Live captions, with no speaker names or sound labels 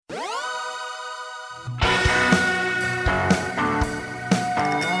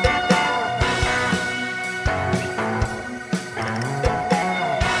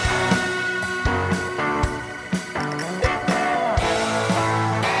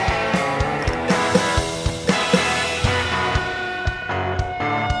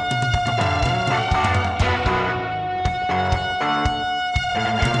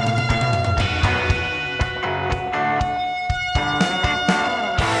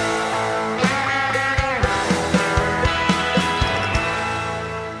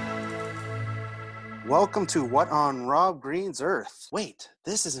welcome to What on Rob Green's Earth. Wait,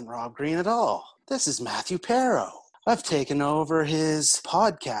 this isn't Rob Green at all. This is Matthew Perro. I've taken over his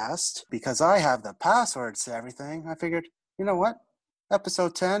podcast because I have the passwords to everything. I figured, you know what?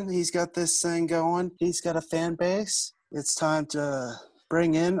 Episode 10, he's got this thing going. He's got a fan base. It's time to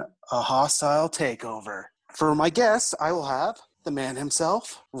bring in a hostile takeover. For my guest, I will have the man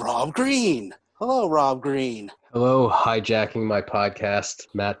himself, Rob Green. Hello, Rob Green. Hello, hijacking my podcast,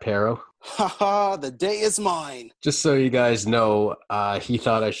 Matt Perro. Haha, the day is mine. Just so you guys know, he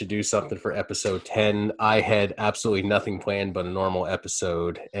thought I should do something for episode 10. I had absolutely nothing planned but a normal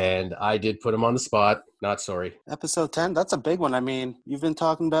episode, and I did put him on the spot. Not sorry. Episode 10, that's a big one. I mean, you've been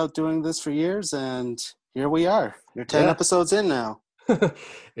talking about doing this for years, and here we are. You're 10 episodes in now.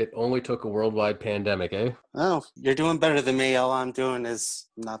 It only took a worldwide pandemic, eh? Oh, you're doing better than me. All I'm doing is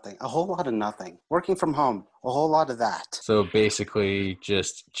nothing. A whole lot of nothing. Working from home. A whole lot of that. So basically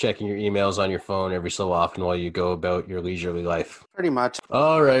just checking your emails on your phone every so often while you go about your leisurely life. Pretty much.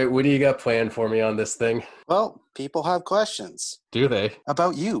 All right, what do you got planned for me on this thing? Well, people have questions. Do they?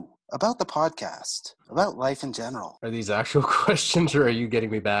 About you. About the podcast. About life in general. Are these actual questions or are you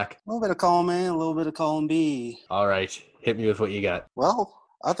getting me back? A little bit of column A, a little bit of column B. All right, hit me with what you got. Well,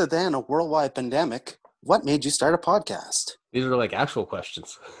 other than a worldwide pandemic, what made you start a podcast? These are like actual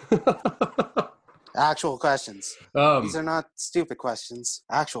questions. Actual questions. These are not stupid questions.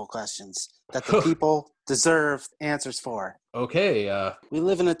 Actual questions that the people deserve answers for. Okay. We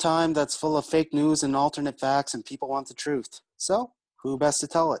live in a time that's full of fake news and alternate facts, and people want the truth. So, who best to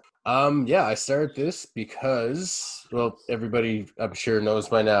tell it? Yeah, I started this because, well, everybody I'm sure knows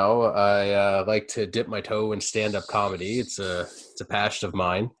by now, I like to dip my toe in stand-up comedy. It's a passion of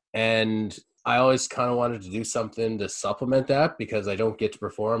mine. And I always kind of wanted to do something to supplement that because I don't get to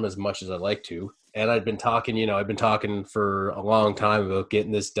perform as much as I like to. And I've been talking for a long time about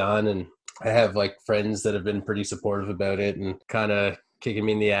getting this done. And I have like friends that have been pretty supportive about it and kind of kicking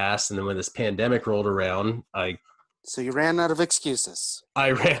me in the ass. And then when this pandemic rolled around, So you ran out of excuses.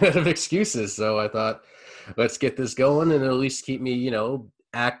 I ran out of excuses. So I thought, let's get this going and at least keep me,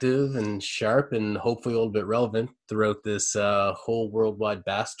 active and sharp and hopefully a little bit relevant throughout this whole worldwide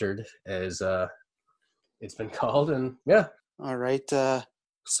bastard, as it's been called. And yeah. All right.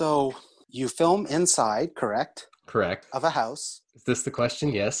 So you film inside, correct? Correct. Of a house. Is this the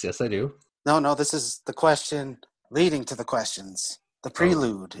question? Yes, I do. No, this is the question leading to the questions. The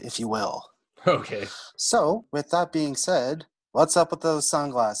prelude, if you will. Okay. So, with that being said, what's up with those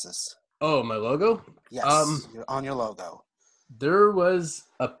sunglasses? Oh, my logo? Yes, you're on your logo. There was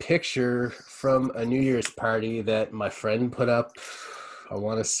a picture from a New Year's party that my friend put up, I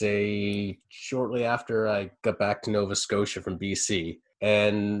want to say, shortly after I got back to Nova Scotia from BC.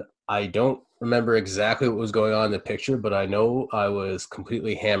 And I don't remember exactly what was going on in the picture, but I know I was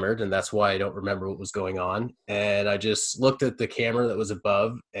completely hammered, and that's why I don't remember what was going on. And I just looked at the camera that was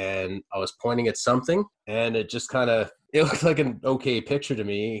above, and I was pointing at something, and it just it looked like an okay picture to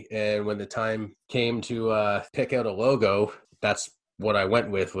me. And when the time came to pick out a logo, that's what I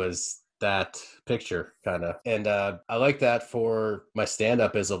went with, was that picture kind of. And I like that for my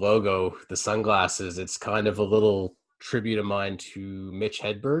stand-up as a logo, the sunglasses. It's kind of a little tribute of mine to Mitch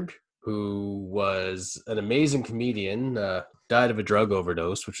Hedberg, who was an amazing comedian, died of a drug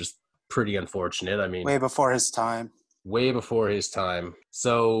overdose, which is pretty unfortunate. I mean, way before his time.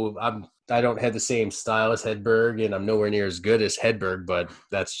 So I don't have the same style as Hedberg, and I'm nowhere near as good as Hedberg, but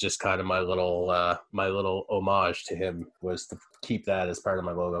that's just kind of my little homage to him, was to keep that as part of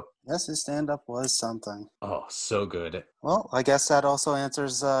my logo. Yes, his stand-up was something. Oh, so good. Well, I guess that also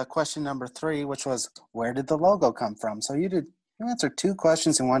answers question number 3, which was, where did the logo come from? So you answered 2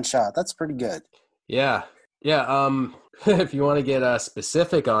 questions in one shot. That's pretty good. Yeah. If you want to get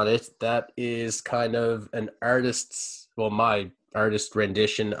specific on it, that is kind of my artist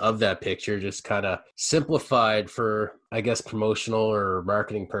rendition of that picture, just kind of simplified for, I guess, promotional or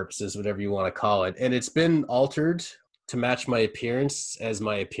marketing purposes, whatever you want to call it. And it's been altered to match my appearance, as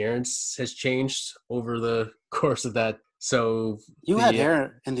my appearance has changed over the course of that. So you had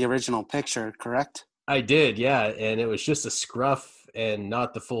hair in the original picture, correct? I did, yeah. And it was just a scruff and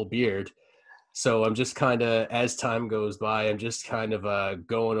not the full beard. So I'm just kind of, as time goes by, I'm just kind of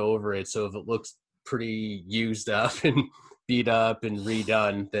going over it. So if it looks pretty used up and beat up and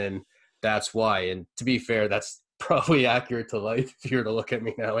redone, then that's why. And to be fair, that's probably accurate to life if you were to look at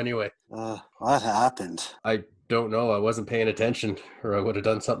me now anyway. What happened? I don't know. I wasn't paying attention, or I would have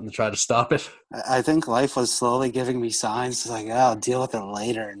done something to try to stop it. I think life was slowly giving me signs like, I'll deal with it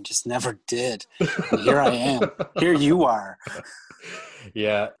later, and just never did. And here I am. Here you are.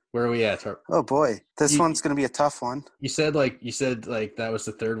 Yeah. Where are we at? Oh boy, this one's going to be a tough one. You said like that was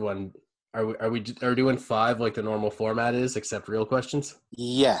the third one. Are we doing 5 like the normal format is, except real questions?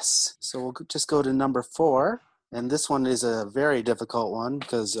 Yes. So we'll just go to number 4. And this one is a very difficult one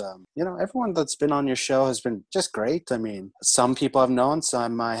because, everyone that's been on your show has been just great. I mean, some people I've known,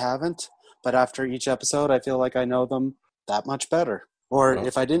 some I haven't. But after each episode, I feel like I know them that much better. Or Oh.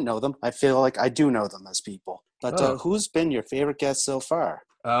 if I didn't know them, I feel like I do know them as people. But who's been your favorite guest so far?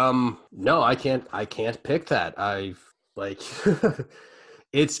 No, I can't pick that. I've like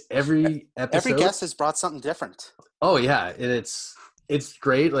it's every episode. Every guest has brought something different. Oh yeah, and it's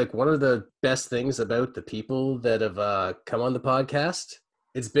great. Like one of the best things about the people that have come on the podcast,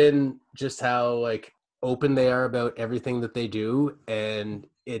 it's been just how like open they are about everything that they do, and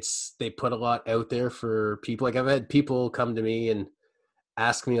they put a lot out there for people. Like I've had people come to me and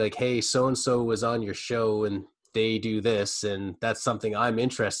ask me like, "Hey, so and so was on your show and they do this, and that's something I'm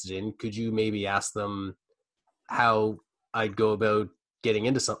interested in. Could you maybe ask them how I'd go about getting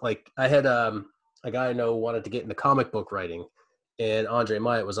into something?" Like I had a guy I know wanted to get into comic book writing, and Andre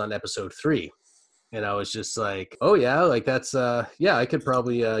Myatt was on episode 3. And I was just like, oh yeah, like that's, yeah, I could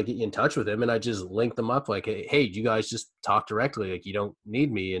probably get you in touch with him. And I just linked them up like, hey, you guys just talk directly. Like you don't need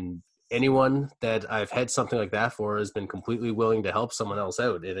me. And anyone that I've had something like that for has been completely willing to help someone else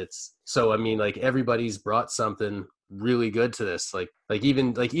out. And so, I mean, like everybody's brought something really good to this. Like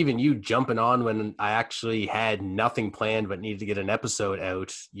even you jumping on when I actually had nothing planned, but needed to get an episode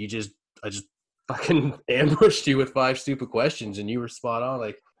out. I just fucking ambushed you with 5 stupid questions and you were spot on.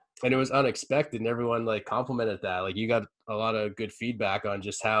 Like, and it was unexpected and everyone like complimented that. Like you got a lot of good feedback on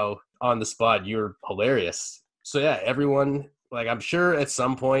just how on the spot you're hilarious. So yeah, everyone, like I'm sure at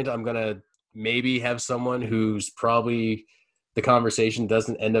some point I'm going to maybe have someone who's probably the conversation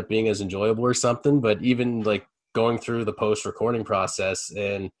doesn't end up being as enjoyable or something, but even like going through the post recording process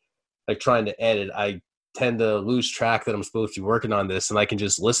and like trying to edit, I tend to lose track that I'm supposed to be working on this and I can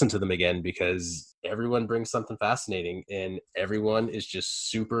just listen to them again because everyone brings something fascinating and everyone is just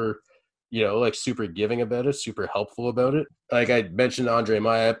super, like super giving about it, super helpful about it. Like I mentioned Andre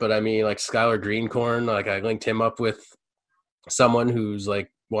Myatt, but I mean like Skylar Greencorn, like I linked him up with someone who's like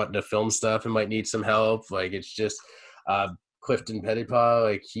wanting to film stuff and might need some help. Like it's just, Clifton Pettipaw,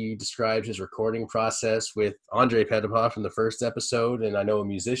 like he described his recording process with Andre Pettipaw from the first episode. And I know a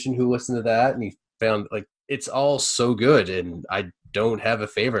musician who listened to that and he found like it's all so good and I don't have a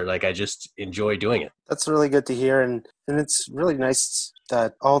favorite. Like I just enjoy doing it. That's really good to hear. And it's really nice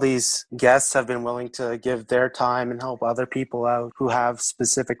that all these guests have been willing to give their time and help other people out who have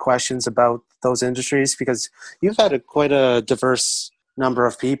specific questions about those industries because you've had quite a diverse number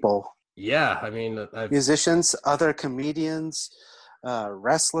of people. Yeah, I mean, musicians, other comedians,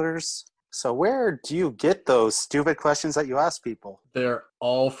 wrestlers. So where do you get those stupid questions that you ask people? They're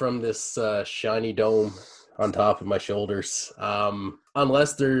all from this shiny dome on top of my shoulders.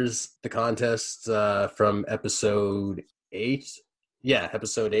 Unless there's the contest from episode 8. Yeah,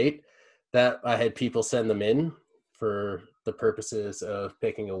 episode 8. That I had people send them in for the purposes of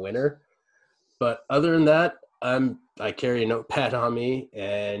picking a winner. But other than that, I carry a notepad on me,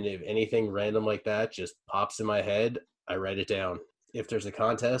 and if anything random like that just pops in my head, I write it down. If there's a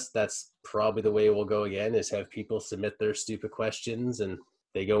contest, that's probably the way we'll go again, is have people submit their stupid questions, and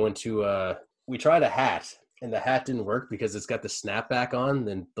they go into we tried a hat, and the hat didn't work because it's got the snapback on,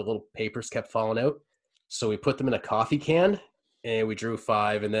 and the little papers kept falling out. So we put them in a coffee can, and we drew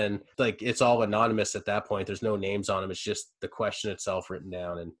 5, and then like it's all anonymous at that point. There's no names on them. It's just the question itself written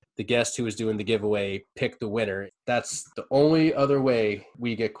down, and the guest who was doing the giveaway picked the winner. That's the only other way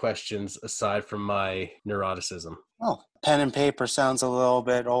we get questions aside from my neuroticism. Oh, pen and paper sounds a little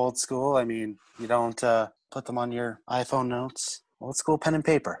bit old school. I mean, you don't put them on your iPhone notes. Old school pen and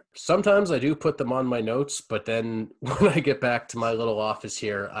paper. Sometimes I do put them on my notes, but then when I get back to my little office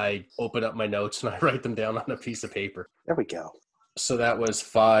here, I open up my notes and I write them down on a piece of paper. There we go. So that was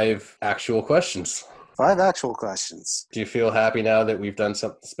 5 actual questions. 5 actual questions. Do you feel happy now that we've done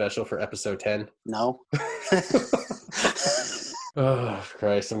something special for episode 10? No. Oh,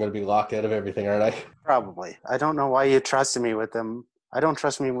 Christ. I'm going to be locked out of everything, aren't I? Probably. I don't know why you trusted me with them. I don't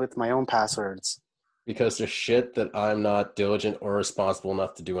trust me with my own passwords. Because there's shit that I'm not diligent or responsible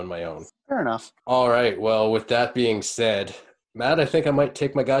enough to do on my own. Fair enough. All right. Well, with that being said, Matt, I think I might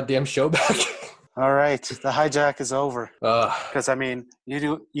take my goddamn show back. All right, the hijack is over. Because I mean, you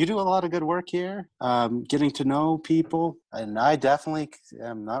do a lot of good work here, getting to know people, and I definitely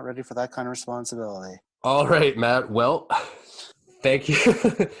am not ready for that kind of responsibility. All right, Matt. Well, thank you,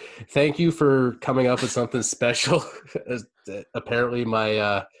 thank you for coming up with something special. Apparently,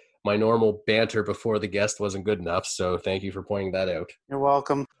 my normal banter before the guest wasn't good enough, so thank you for pointing that out. You're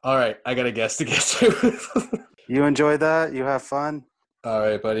welcome. All right, I got a guest to get to. You enjoy that? You have fun? All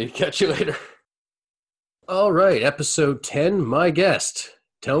right, buddy. Catch you later. All right, episode 10, my guest.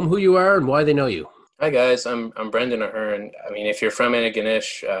 Tell them who you are and why they know you. Hi guys, I'm Brendan Ahern. I mean, if you're from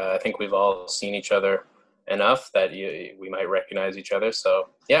Antigonish, I think we've all seen each other enough that we might recognize each other. So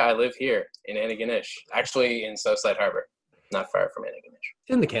yeah, I live here in Antigonish, actually in Southside Harbor, not far from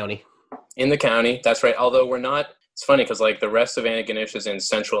Antigonish. In the county. In the county, that's right. Although we're not. It's funny because like the rest of Antigonish is in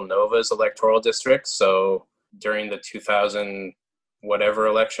Central Nova's electoral district. So during the 2000 whatever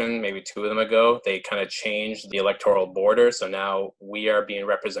election, maybe two of them ago, they kind of changed the electoral border. So now we are being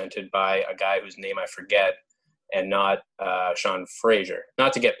represented by a guy whose name I forget, and not Sean Fraser.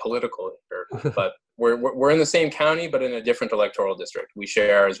 Not to get political here, but we're in the same county, but in a different electoral district. We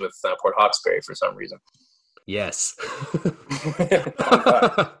share ours with Port Hawkesbury for some reason. Yes. Yeah.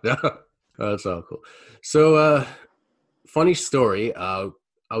 That's all cool. So, funny story.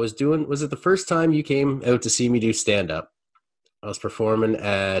 Was it the first time you came out to see me do stand-up? I was performing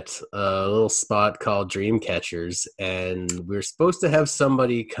at a little spot called Dreamcatchers, and we were supposed to have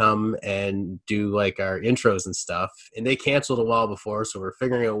somebody come and do like our intros and stuff, and they canceled a while before, so we're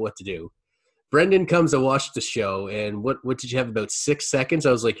figuring out what to do. Brendan comes to watch the show, and what did you have, about 6 seconds?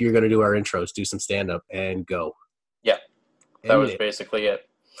 I was like, you're going to do our intros, do some stand-up, and go. Yeah, that was basically it.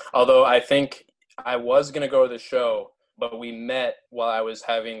 Although I think I was going to go to the show, but we met while I was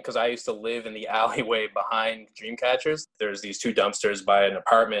because I used to live in the alleyway behind Dreamcatchers. There's these two dumpsters by an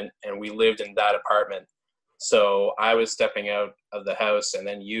apartment, and we lived in that apartment. So I was stepping out of the house, and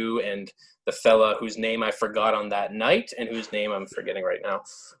then you and the fella whose name I forgot on that night and whose name I'm forgetting right now.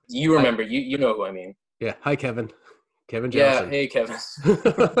 You remember, you know who I mean. Yeah. Hi, Kevin. Kevin Johnson. Yeah. Hey, Kevin.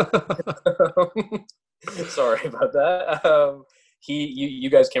 Sorry about that. You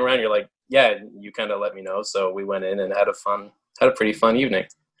guys came around. You're like, yeah, you kind of let me know. So we went in and had a pretty fun evening.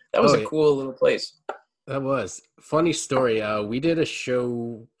 That was a cool little place. That was. Funny story. We did a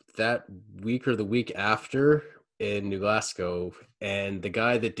show that week or the week after in New Glasgow, and the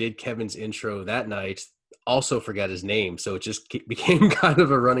guy that did Kevin's intro that night also forgot his name. So it just became kind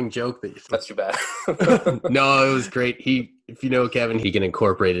of a running joke. That's too bad. No, it was great. If you know Kevin, he can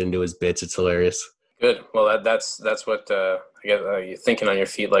incorporate it into his bits. It's hilarious. Good. Well, that's what I guess you're thinking on your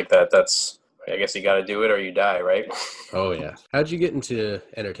feet like that. I guess you got to do it or you die, right? Oh yeah. How'd you get into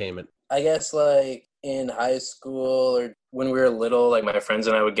entertainment? I guess like in high school or when we were little, like my friends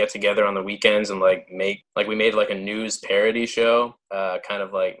and I would get together on the weekends and we made like a news parody show, kind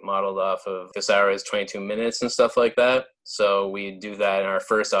of like modeled off of This Hour Is 22 Minutes and stuff like that. So we do that, and our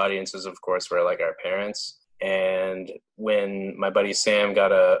first audiences, of course, were like our parents. And when my buddy Sam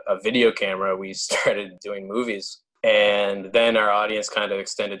got a video camera, we started doing movies. And then our audience kind of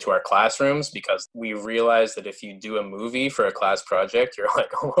extended to our classrooms, because we realized that if you do a movie for a class project, you're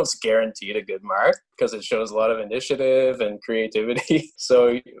like almost guaranteed a good mark because it shows a lot of initiative and creativity.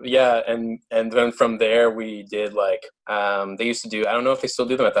 So yeah, and then from there we did like they used to do, I don't know if they still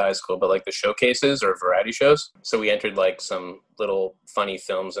do them at the high school, but like the showcases or variety shows. So we entered like some little funny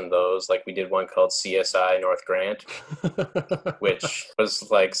films in those. Like we did one called CSI North Grant, which was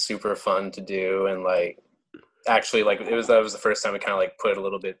like super fun to do, and like actually like that was the first time we kind of like put a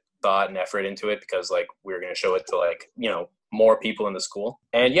little bit thought and effort into it, because like we were going to show it to like, you know, more people in the school.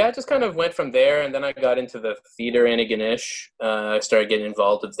 And yeah, it just kind of went from there. And then I got into the theater in Antigonish. I started getting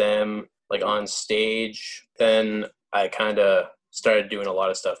involved with them like on stage. Then I kind of started doing a lot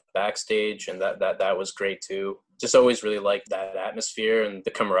of stuff backstage, and that was great too. Just always really liked that atmosphere and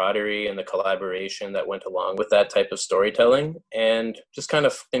the camaraderie and the collaboration that went along with that type of storytelling, and just kind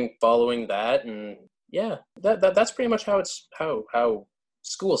of been following that. And yeah, that's pretty much how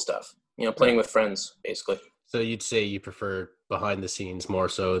school stuff, you know, playing with friends, basically. So you'd say you prefer behind the scenes more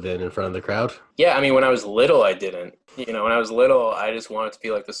so than in front of the crowd? Yeah, I mean, when I was little, I didn't. You know, when I was little, I just wanted to be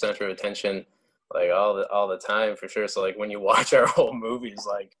like the center of attention, like all the time, for sure. So like when you watch our old movies,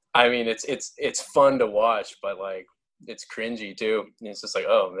 like, I mean, it's fun to watch, but like it's cringy too. And it's just like,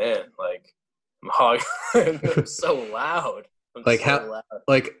 oh man, like I'm so loud. Like how, loud.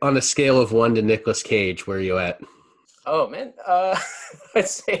 Like on a scale of 1 to Nicolas Cage, where are you at? Oh man, I'd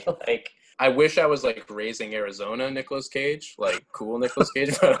say like, I wish I was like Raising Arizona Nicolas Cage, like cool Nicolas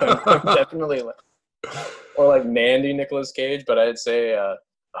Cage, but I'm definitely like, or like Mandy Nicolas Cage. But I'd say,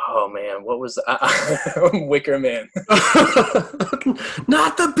 oh man, what was Wicker Man?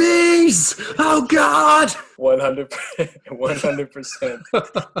 Not the bees! Oh God!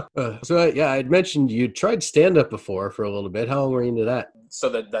 100%. So yeah, I'd mentioned you tried stand-up before for a little bit. How long were you into that? So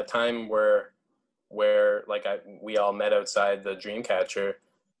that time where like we all met outside the Dreamcatcher,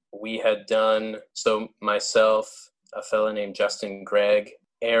 we had done, so myself, a fella named Justin Gregg,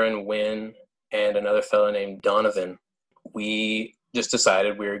 Aaron Wynn, and another fella named Donovan. We just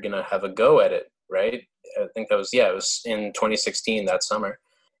decided we were going to have a go at it, right? I think it was in 2016, that summer.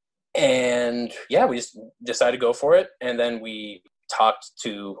 And yeah, we just decided to go for it. And then we talked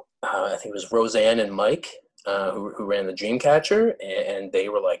to, I think it was Roseanne and Mike, who ran the Dreamcatcher. And they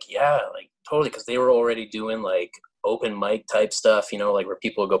were like, yeah, like totally. Cause they were already doing like open mic type stuff, you know, like where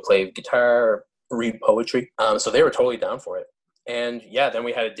people would go play guitar, or read poetry. So they were totally down for it. And yeah, then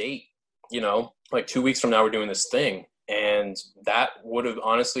we had a date, you know, like 2 weeks from now, we're doing this thing. And that would have,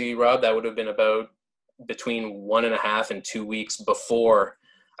 honestly, Rob, that would have been about between 1.5 and 2 weeks before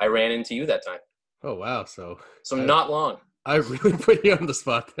I ran into you that time. Oh, wow. So not long. I really put you on the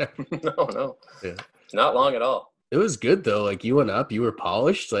spot there. No. Yeah. Not long at all. It was good, though. Like, you went up, you were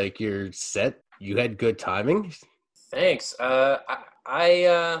polished, like, you're set, you had good timing. Thanks.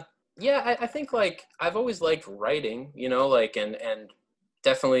 I think, like, I've always liked writing, you know, like, and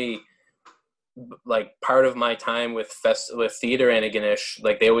definitely, like, part of my time with Theater Antigonish,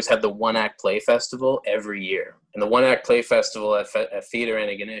 like, they always had the One Act Play Festival every year. And the One Act Play Festival at Theater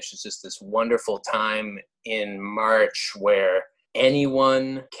Antigonish is just this wonderful time in March where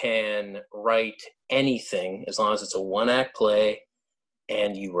anyone can write anything as long as it's a one-act play,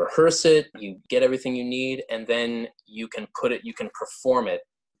 and you rehearse it, you get everything you need, and then you can perform it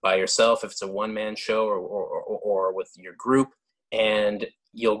by yourself if it's a one-man show, or with your group, and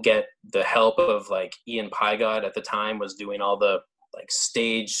you'll get the help of, like, Ian Pygod at the time was doing all the, like,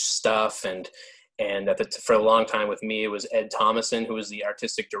 stage stuff, and for a long time with me, it was Ed Thomason, who was the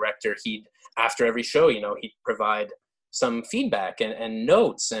artistic director. He'd, after every show, you know, he'd provide some feedback and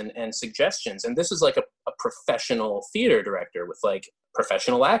notes and suggestions. And this is like a professional theater director with, like,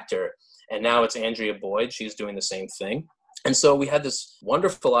 professional actor. And now it's Andrea Boyd. She's doing the same thing. And so we had this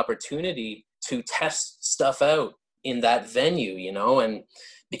wonderful opportunity to test stuff out in that venue, you know, and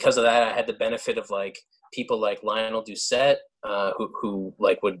because of that, I had the benefit of, like, people like Lionel Doucette, who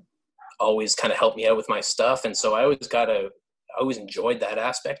like would always kind of help me out with my stuff. And so I always enjoyed that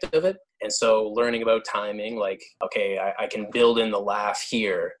aspect of it. And so learning about timing, like, okay, I can build in the laugh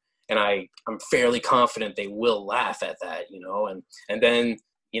here, and I'm fairly confident they will laugh at that, you know, and then,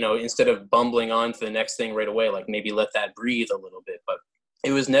 you know, instead of bumbling on to the next thing right away, like, maybe let that breathe a little bit. But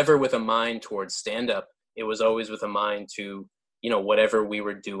it was never with a mind towards stand-up. It was always with a mind to, you know, whatever we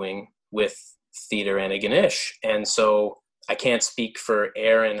were doing with Theater Antigonish. And so I can't speak for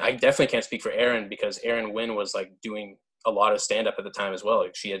Erin. I definitely can't speak for Erin, because Erin Wynn was, like, doing a lot of stand-up at the time as well.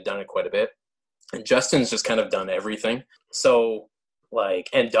 Like, she had done it quite a bit. And Justin's just kind of done everything. So, like,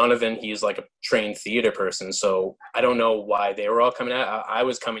 and Donovan, he's, like, a trained theater person. So I don't know why they were all coming at it. I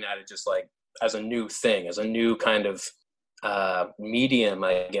was coming at it just, like, as a new thing, as a new kind of medium,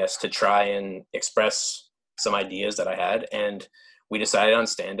 I guess, to try and express some ideas that I had. And we decided on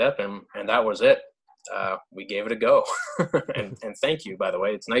stand-up, and that was it. We gave it a go. and thank you, by the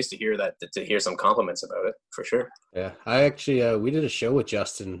way. It's nice to hear that, to hear some compliments about it, for sure. Yeah, I actually we did a show with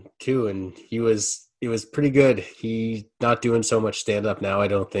Justin too, and it was pretty good. He's not doing so much stand-up now. I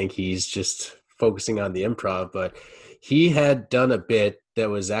don't think he's just focusing on the improv, but he had done a bit that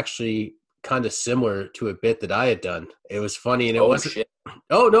was actually kind of similar to a bit that I had done. It was funny, and it wasn't. Shit.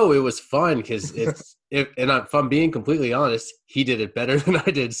 Oh no, it was fun because it's. If I'm being completely honest, he did it better than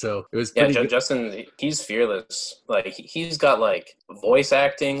I did. So it was pretty good. Justin, he's fearless. Like, he's got, like, voice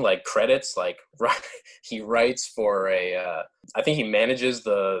acting, like, credits. Like, he writes for I think he manages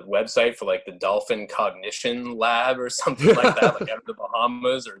the website for, like, the Dolphin Cognition Lab or something like that, like, out of the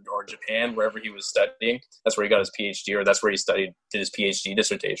Bahamas or Japan, wherever he was studying. That's where he got his PhD, or that's where he did his PhD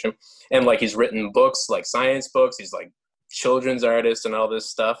dissertation. And, like, he's written books, like science books. He's, like, children's artist and all this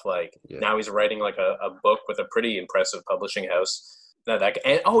stuff. Like, now he's writing, like, a book with a pretty impressive publishing house. And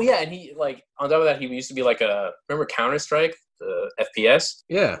he, like, on top of that, he used to be, like, remember Counter-Strike, the FPS?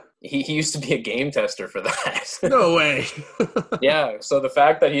 Yeah. He used to be a game tester for that. No way. Yeah. So the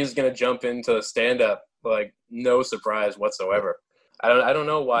fact that he's going to jump into stand-up, like, no surprise whatsoever. I don't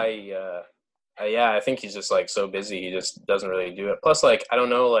know why. I think he's just, like, so busy. He just doesn't really do it. Plus, like, I don't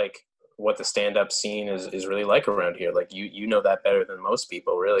know, like, what the stand-up scene is really like around here. Like, you know that better than most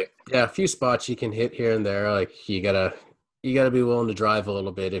people, really. Yeah, a few spots you can hit here and there. Like, you gotta be willing to drive a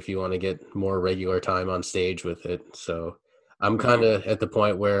little bit if you want to get more regular time on stage with it. So I'm kind of at the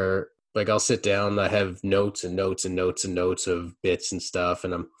point where, like, I'll sit down, I have notes and notes and notes and notes of bits and stuff,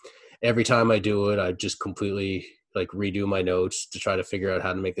 and every time I do it, I just completely, like, redo my notes to try to figure out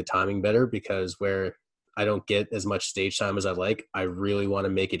how to make the timing better, because where I don't get as much stage time as I like, I really want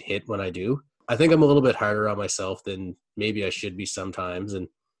to make it hit when I do. I think I'm a little bit harder on myself than maybe I should be sometimes. And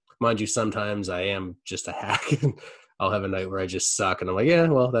mind you, sometimes I am just a hack. I'll have a night where I just suck, and I'm like, yeah,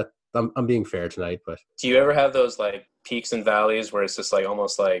 well, I'm being fair tonight, but Do you ever have those like peaks and valleys where it's just like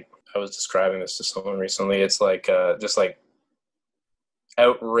almost like I was describing this to someone recently? It's like just like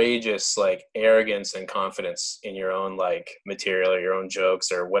outrageous like arrogance and confidence in your own like material or your own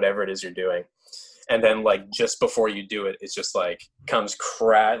jokes or whatever it is you're doing. And then like just before you do it, it's just like comes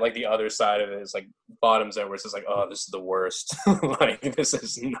like the other side of it is like bottoms out where it's just like, oh, this is the worst. Like this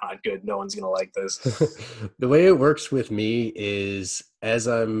is not good. No one's gonna like this. The way it works with me is as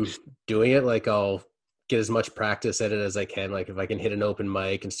I'm doing it, like I'll get as much practice at it as I can. Like if I can hit an open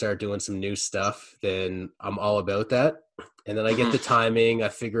mic and start doing some new stuff, then I'm all about that. And then I get the timing, I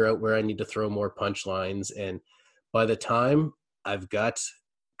figure out where I need to throw more punchlines. And by the time I've got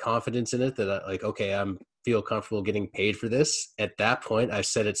confidence in it that I like, okay, I'm feel comfortable getting paid for this. At that point, I've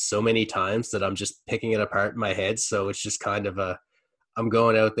said it so many times that I'm just picking it apart in my head. So it's just kind of I'm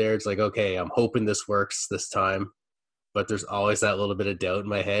going out there. It's like, okay, I'm hoping this works this time. But there's always that little bit of doubt in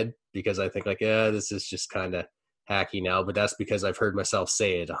my head because I think like, yeah, this is just kind of hacky now, but that's because I've heard myself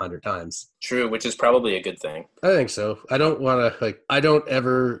say it 100 times. True, which is probably a good thing. I think so. I don't want to I don't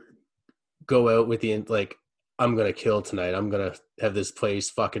ever go out with the like, I'm going to kill tonight. I'm going to have this place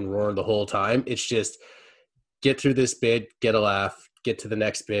fucking roaring the whole time. It's just get through this bit, get a laugh, get to the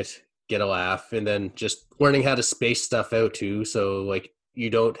next bit, get a laugh, and then just learning how to space stuff out too. So like you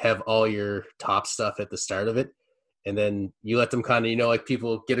don't have all your top stuff at the start of it. And then you let them kind of, like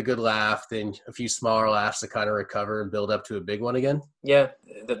people get a good laugh, then a few smaller laughs to kind of recover and build up to a big one again. Yeah,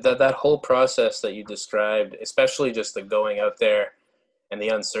 that whole process that you described, especially just the going out there and the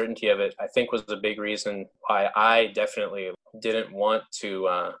uncertainty of it, I think was a big reason why I definitely didn't want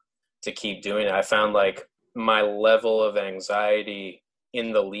to keep doing it. I found like my level of anxiety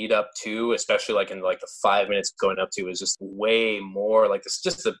in the lead up to, especially like in like the 5 minutes going up to, was just way more like this.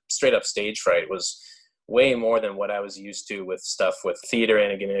 Just the straight up stage fright was way more than what I was used to with stuff with theater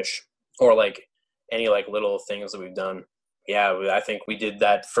and Ganesh or like any like little things that we've done. Yeah, I think we did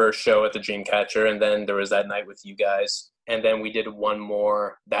that first show at the Dreamcatcher, and then there was that night with you guys, and then we did one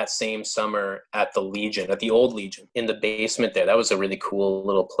more that same summer at the Legion, at the old Legion in the basement there. That was a really cool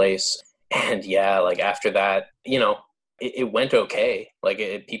little place. And yeah, like after that, it went okay.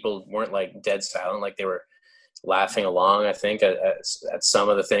 Like people weren't like dead silent, like they were laughing along, I think, at some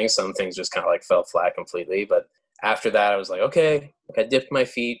of the things. Some things just kind of like fell flat completely. But after that, I was like, okay, I dipped my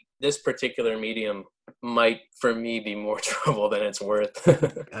feet. This particular medium might, for me, be more trouble than it's worth.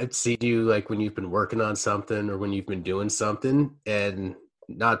 I'd see you like when you've been working on something or when you've been doing something and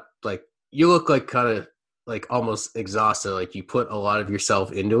not like, you look like kind of like almost exhausted. Like you put a lot of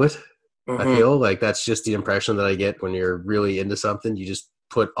yourself into it. Mm-hmm. I feel like that's just the impression that I get when you're really into something. You just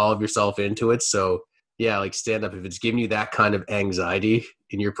put all of yourself into it. So yeah, like stand up, if it's giving you that kind of anxiety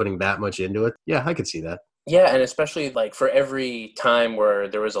and you're putting that much into it, yeah, I could see that. Yeah, and especially like for every time where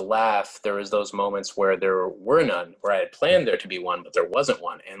there was a laugh, there was those moments where there were none, where I had planned there to be one, but there wasn't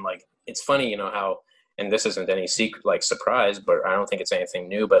one. And like, it's funny, how, and this isn't any secret, like surprise, but I don't think it's anything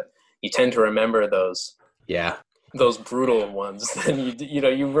new, but you tend to remember those. Yeah. Those brutal ones. Then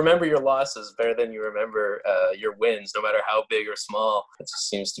you remember your losses better than you remember your wins, no matter how big or small. It just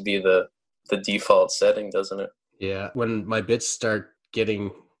seems to be the default setting, doesn't it? Yeah. When my bits start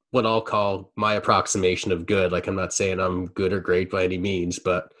getting what I'll call my approximation of good, like I'm not saying I'm good or great by any means,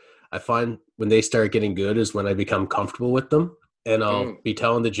 but I find when they start getting good is when I become comfortable with them and I'll be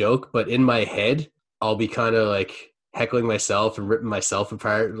telling the joke, but in my head, I'll be kind of like heckling myself and ripping myself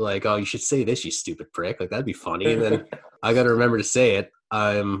apart. Like, oh, you should say this, you stupid prick. Like that'd be funny. And then I got to remember to say it.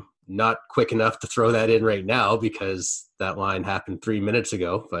 I'm not quick enough to throw that in right now because that line happened 3 minutes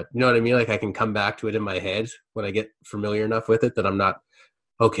ago, but you know what I mean? Like I can come back to it in my head when I get familiar enough with it that I'm not,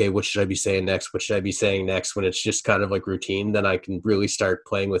 okay, what should I be saying next? What should I be saying next? When it's just kind of like routine, then I can really start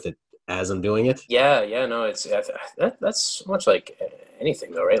playing with it as I'm doing it. Yeah, no, it's that's much like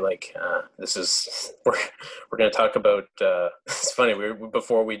anything though, right? Like this is we're going to talk about. It's funny.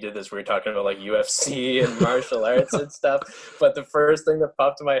 Before we did this, we were talking about like UFC and martial arts and stuff. But the first thing that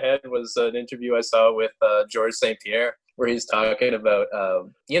popped in my head was an interview I saw with Georges St-Pierre, where he's talking about,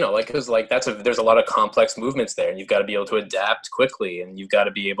 like, because like there's a lot of complex movements there, and you've got to be able to adapt quickly, and you've got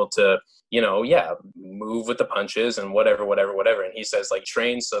to be able to, move with the punches and whatever. And he says like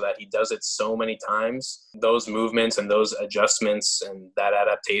trains so that he does it so many times, those movements and those adjustments and that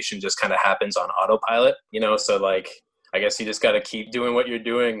adaptation just kind of happens on autopilot, so like, I guess you just got to keep doing what you're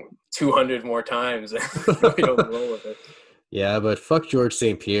doing 200 more times and you'll roll with it. Yeah, but fuck Georges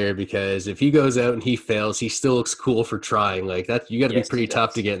St-Pierre, because if he goes out and he fails, he still looks cool for trying. Like that, you got to be pretty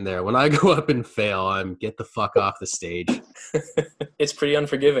tough to get in there. When I go up and fail, I'm get the fuck off the stage. It's pretty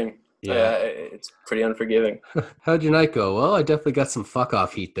unforgiving. Yeah. It's pretty unforgiving. How'd your night go? Well, I definitely got some fuck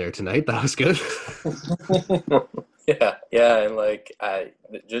off heat there tonight. That was good. Yeah, and like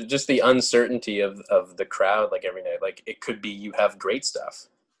just the uncertainty of the crowd, like every night, like it could be you have great stuff,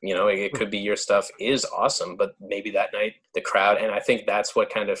 you know, it could be your stuff is awesome, but maybe that night the crowd, and I think that's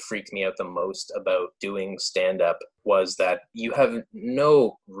what kind of freaked me out the most about doing stand up was that you have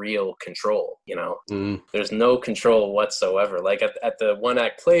no real control, you know. There's no control whatsoever. Like at the One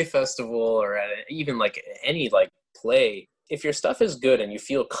Act Play Festival or at even like any like play, if your stuff is good and you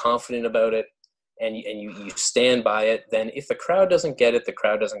feel confident about it, and you stand by it, then if the crowd doesn't get it, the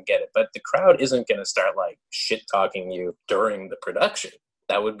crowd doesn't get it. But the crowd isn't going to start like shit talking you during the production.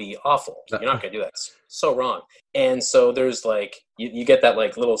 That would be awful. You're not going to do that. It's so wrong. And so there's like, you get that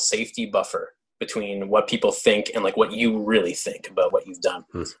like little safety buffer between what people think and like what you really think about what you've done.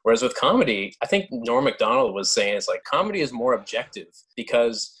 Whereas with comedy, I think Norm Macdonald was saying it's like comedy is more objective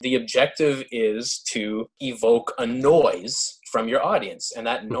because the objective is to evoke a noise from your audience. And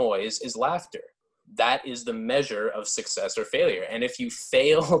that noise is laughter. That is the measure of success or failure. And if you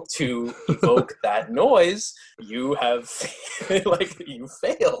fail to evoke that noise, you have like you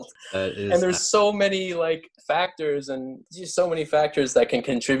failed. And there's so many like factors and just so many factors that can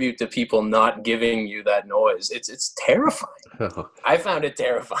contribute to people not giving you that noise. It's terrifying. I found it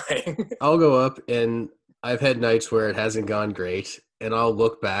terrifying. I'll go up and I've had nights where it hasn't gone great. And I'll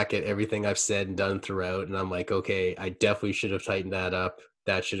look back at everything I've said and done throughout. And I'm like, okay, I definitely should have tightened that up.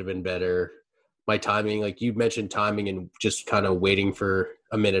 That should have been better. My timing, like you mentioned timing and just kind of waiting for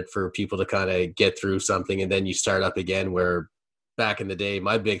a minute for people to kind of get through something. And then you start up again, where back in the day,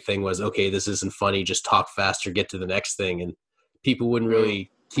 my big thing was, okay, this isn't funny. Just talk faster, get to the next thing. And people wouldn't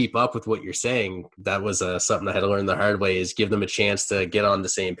really keep up with what you're saying. That was something I had to learn the hard way, is give them a chance to get on the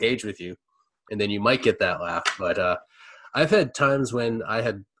same page with you. And then you might get that laugh. But I've had times when I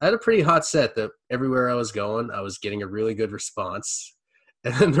had a pretty hot set that everywhere I was going, I was getting a really good response.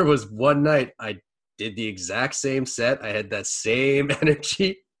 And then there was one night I did the exact same set. I had that same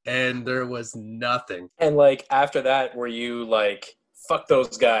energy and there was nothing. And like after that, were you like, fuck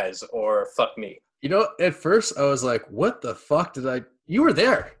those guys or fuck me? You know, at first I was like, what the fuck did I... You were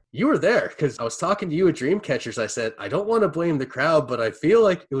there. You were there because I was talking to you at Dreamcatchers. I said, I don't want to blame the crowd, but I feel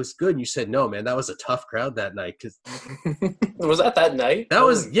like it was good. And you said, no, man, that was a tough crowd that night. Cause was that night? That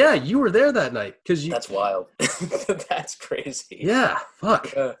was, yeah, you were there that night. Cause you... That's wild. That's crazy. Yeah,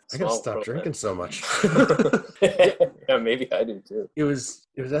 fuck. Yeah, I gotta stop drinking so much. Yeah, maybe I do too. It was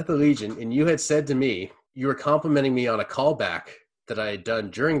at the Legion, and you had said to me, you were complimenting me on a callback that I had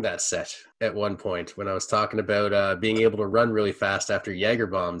done during that set at one point when I was talking about being able to run really fast after Jaeger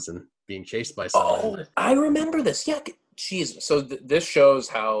bombs and being chased by someone. Oh, I remember this. Yeah, jeez. So this shows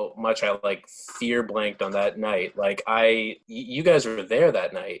how much I like fear blanked on that night. Like you guys were there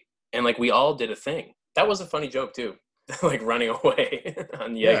that night, and like we all did a thing. That was a funny joke too. Like running away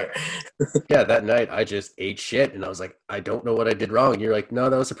on Jaeger. Yeah, that night I just ate shit and I was like, I don't know what I did wrong. And you're like, no,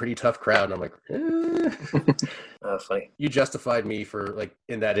 that was a pretty tough crowd. And I'm like, funny. You justified me for like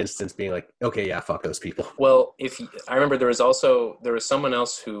in that instance being like, okay, yeah, fuck those people. Well, I remember there was someone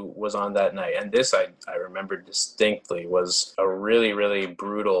else who was on that night, and this I remember distinctly was a really, really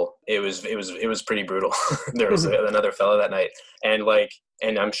brutal. It was pretty brutal. There was another fellow that night,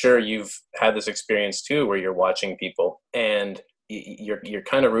 and I'm sure you've had this experience too, where you're watching people and you're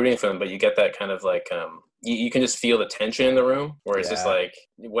kind of rooting for them, but you get that kind of like you can just feel the tension in the room, where it's just like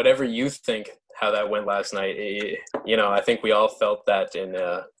whatever you think how that went last night. I think we all felt that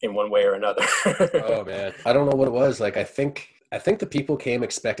in one way or another. Oh man, I don't know what it was. Like I think the people came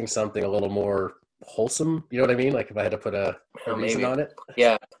expecting something a little more wholesome. You know what I mean? Like if I had to put a reason on it.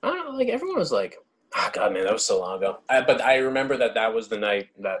 Yeah, I don't know. Like everyone was like, oh, God, man, that was so long ago. But I remember that was the night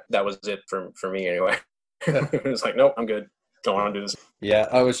that was it for me anyway. It was like, nope, I'm good. Don't want to do this. Yeah,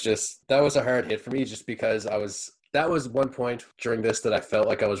 that was a hard hit for me just because that was one point during this that I felt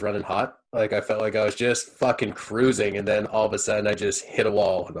like I was running hot. Like I felt like I was just fucking cruising, and then all of a sudden I just hit a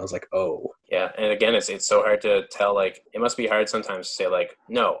wall and I was like, oh. Yeah, and again, it's so hard to tell. Like it must be hard sometimes to say like,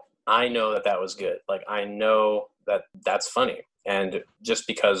 no, I know that was good. Like I know that's funny. And just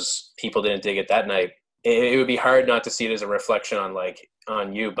because people didn't dig it that night, it would be hard not to see it as a reflection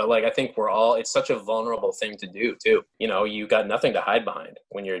on you. But like I think it's such a vulnerable thing to do too. You know, you got nothing to hide behind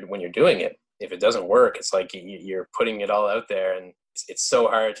when you're doing it. If it doesn't work, it's like you're putting it all out there, and it's so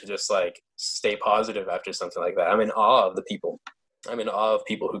hard to just like stay positive after something like that. I'm in awe of the people. I'm in awe of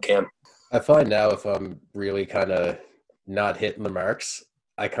people who can. I find now if I'm really kind of not hitting the marks,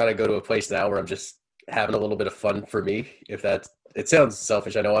 I kind of go to a place now where I'm just having a little bit of fun for me. It sounds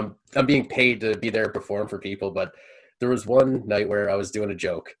selfish. I know I'm being paid to be there and perform for people, but there was one night where I was doing a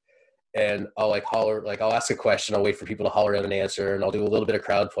joke and I'll like holler, like I'll ask a question, I'll wait for people to holler out an answer, and I'll do a little bit of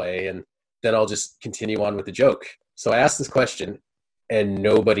crowd play, and then I'll just continue on with the joke. So I asked this question and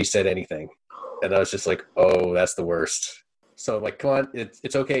nobody said anything. And I was just like, oh, that's the worst. So I'm like, come on,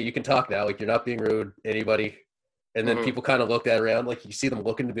 it's okay. You can talk now. Like, you're not being rude, anybody. And then people kind of looked at around, like you see them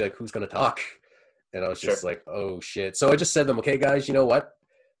looking to be like, who's going to talk? And I was just like, oh shit. So I just said to them, okay, guys, you know what?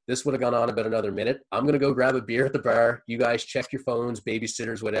 This would have gone on about another minute. I'm going to go grab a beer at the bar. You guys check your phones,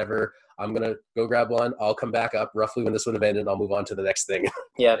 babysitters, whatever. I'm going to go grab one. I'll come back up roughly when this would have ended, and I'll move on to the next thing.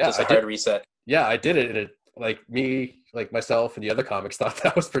 Yeah, just a hard reset. Yeah, I did it. And it, like me, like myself and the other comics thought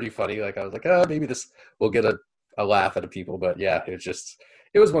that was pretty funny. Like I was like, oh, maybe this will get a laugh out of people. But yeah,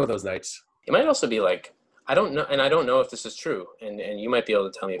 it was one of those nights. It might also be like, I don't know, and I don't know if this is true, and you might be able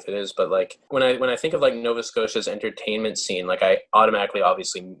to tell me if it is, but like when I think of like Nova Scotia's entertainment scene, like I automatically,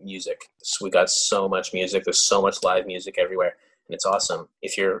 obviously, music. We got so much music. There's so much live music everywhere, and it's awesome.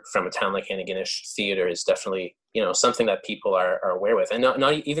 If you're from a town like Antigonish, theater is definitely, you know, something that people are aware with, and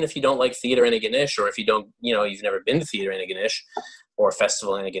not even if you don't like theater Antigonish, or if you don't, you know, you've never been to theater Antigonish or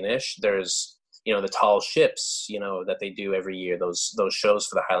festival Antigonish, there's, you know, the tall ships, you know, that they do every year, those shows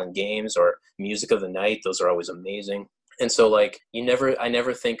for the Highland Games or Music of the Night, those are always amazing. And so like I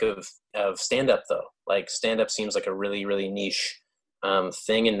never think of stand-up though. Like stand-up seems like a really, really niche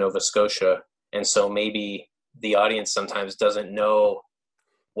thing in Nova Scotia. And so maybe the audience sometimes doesn't know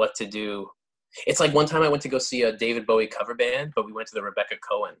what to do. It's like one time I went to go see a David Bowie cover band, but we went to the Rebecca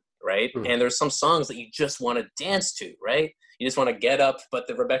Cohen, right? And there's some songs that you just want to dance to, right? You just want to get up, but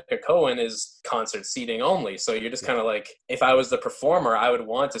the Rebecca Cohen is concert seating only. So you're just kind of like, if I was the performer, I would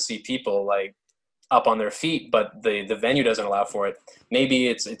want to see people like up on their feet, but the venue doesn't allow for it. Maybe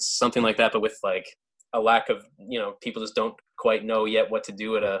it's something like that, but with like a lack of, you know, people just don't quite know yet what to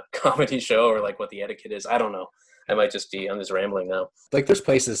do at a comedy show or like what the etiquette is. I don't know. I'm just rambling now. Like there's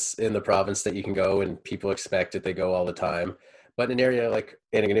places in the province that you can go and people expect it. They go all the time. But in an area like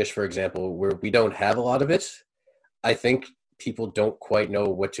Antigonish, for example, where we don't have a lot of it, I think people don't quite know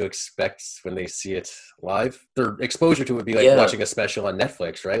what to expect when they see it live. Their exposure to it would be like watching a special on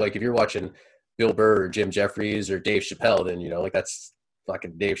Netflix, right? Like if you're watching Bill Burr or Jim Jeffries or Dave Chappelle, then, you know, like that's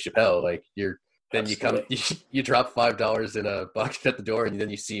fucking Dave Chappelle. Like then you drop $5 in a bucket at the door and then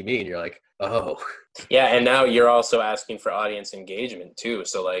you see me and you're like, oh. Yeah, and now you're also asking for audience engagement too.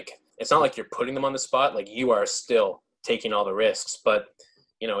 So like, it's not like you're putting them on the spot. Like you are still taking all the risks, but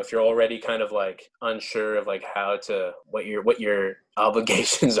you know, if you're already kind of like unsure of like what your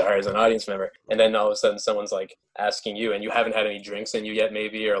obligations are as an audience member, and then all of a sudden someone's like asking you and you haven't had any drinks in you yet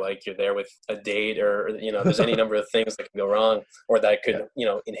maybe, or like you're there with a date, or, you know, there's any number of things that can go wrong or that could, you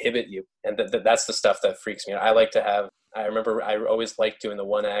know, inhibit you. And that's the stuff that freaks me out. I remember I always liked doing the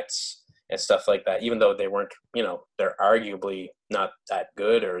one acts and stuff like that, even though they weren't, you know, they're arguably not that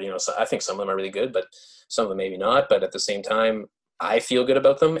good, or, you know, so I think some of them are really good, but some of them maybe not. But at the same time, I feel good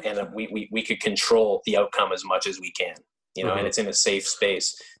about them, and we could control the outcome as much as we can, you know, and it's in a safe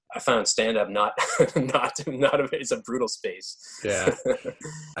space. I found stand-up it's a brutal space. Yeah.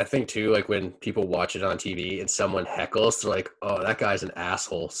 I think too, like when people watch it on TV and someone heckles, they're like, oh, that guy's an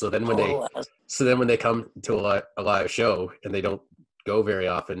asshole. So then when they come to a live show and they don't go very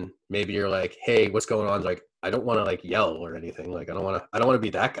often, maybe you're like, hey, what's going on? Like, I don't want to like yell or anything. Like, I don't want to be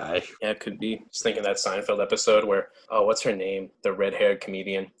that guy. Yeah, it could be. Just thinking that Seinfeld episode where, what's her name? The red-haired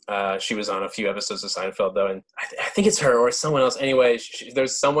comedian. She was on a few episodes of Seinfeld though, and I think it's her or someone else. Anyway,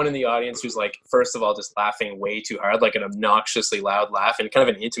 there's someone in the audience who's like, first of all, just laughing way too hard, like an obnoxiously loud laugh in kind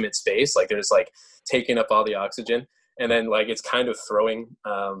of an intimate space. Like there's like taking up all the oxygen. And then like it's kind of throwing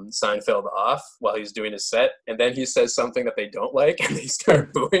Seinfeld off while he's doing his set. And then he says something that they don't like and they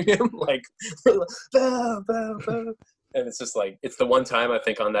start booing him like, bah, bah, bah. And it's just like, it's the one time I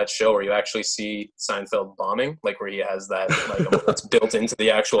think on that show where you actually see Seinfeld bombing, like where he has that, like that's built into the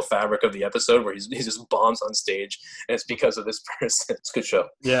actual fabric of the episode where he just bombs on stage. And it's because of this person. It's a good show.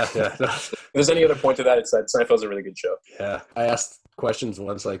 Yeah. If there's any other point to that, it's that Seinfeld's a really good show. Yeah. I asked questions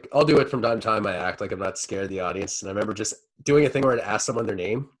once, like I'll do it from time to time. I act like I'm not scared of the audience. And I remember just doing a thing where I'd ask someone their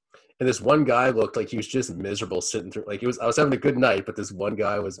name. And this one guy looked like he was just miserable sitting through, like I was having a good night, but this one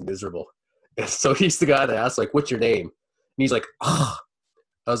guy was miserable. And so he's the guy that asked, like, what's your name? And he's like, I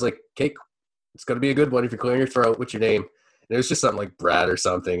was like, okay, it's going to be a good one if you're clearing your throat. What's your name? And it was just something like Brad or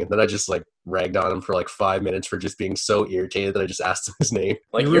something. And then I just like ragged on him for like 5 minutes for just being so irritated that I just asked him his name.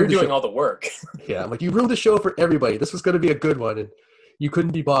 Like you're doing all the work. Yeah. I'm like, you ruined the show for everybody. This was going to be a good one. And you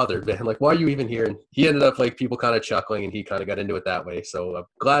couldn't be bothered, man. Like, why are you even here? And he ended up like people kind of chuckling and he kind of got into it that way. So I'm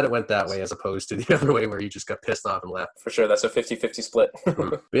glad it went that way as opposed to the other way where he just got pissed off and left. For sure. That's a 50-50 split.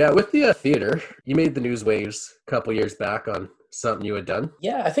 But yeah, with the theater, you made the news waves a couple years back on something you had done?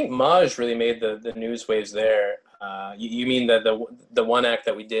 Yeah, I think Maj really made the news waves there. You mean the one act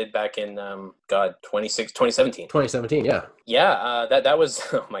that we did back in 2017? 2017, yeah. Yeah, that was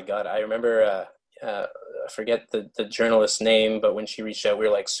oh my God. I remember I forget the journalist's name, but when she reached out, we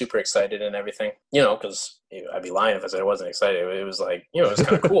were like super excited and everything. Because I'd be lying if I said I wasn't excited. It was like, it was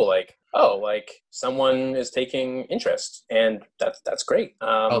kind of cool. Like, oh, like someone is taking interest, and that's great.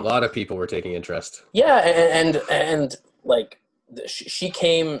 A lot of people were taking interest. Yeah, and like she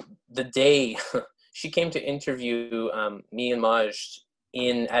came the day she came to interview me and Maj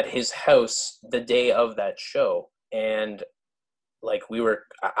at his house the day of that show, and like we were,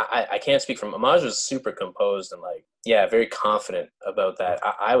 I can't speak from Maj was super composed and like, yeah, very confident about that.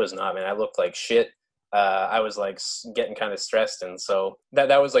 I was not, man. I looked like shit. I was like getting kind of stressed, and so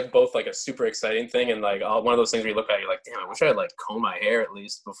that was like both like a super exciting thing and like one of those things where you look at it, you're like, damn, I wish I had like comb my hair at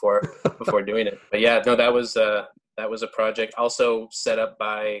least before doing it. But yeah, no, that was a project also set up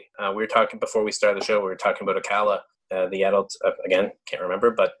by we were talking before we started the show. We were talking about Akala, the adult again, can't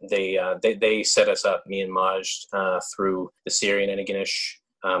remember, but they set us up, me and Maj, through the Syrian Antigonish,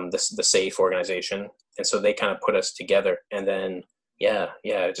 the SAFE organization, and so they kind of put us together, and then yeah,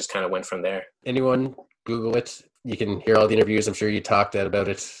 it just kind of went from there. Anyone Google it? You can hear all the interviews. I'm sure you talked about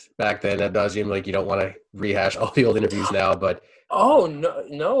it back then ad nauseum. Like, you don't want to rehash all the old interviews now, but oh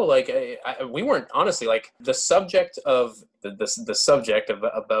no, like we weren't, honestly, like the subject of the subject of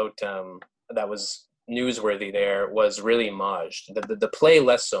about that was newsworthy there was really Maj. The play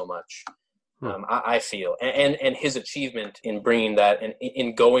less so much. I feel, and his achievement in bringing that and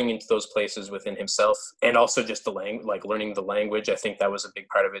in going into those places within himself, and also just like learning the language. I think that was a big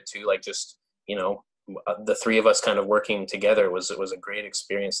part of it too. Like just the three of us kind of working together was a great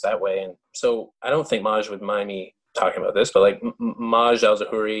experience that way. And so I don't think Maj would mind me talking about this, but like Maj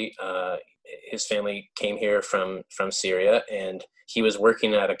Al-Zahuri, his family came here from Syria, and he was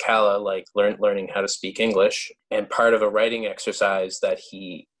working at Akala, like learning how to speak English. And part of a writing exercise that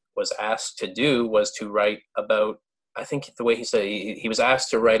he was asked to do was to write about, I think the way he said it, he was asked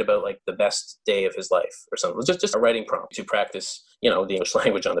to write about like the best day of his life or something. Just a writing prompt to practice, the English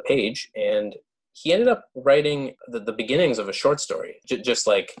language on the page. And he ended up writing the beginnings of a short story, just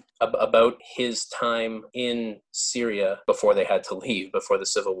like about his time in Syria before they had to leave, before the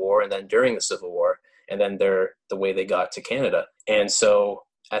Civil War, and then during the Civil War, and then the way they got to Canada. And so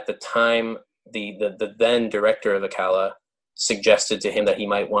at the time, the then director of Akala suggested to him that he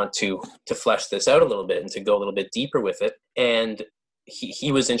might want to flesh this out a little bit and to go a little bit deeper with it. And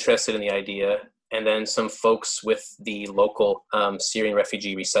he was interested in the idea. And then some folks with the local Syrian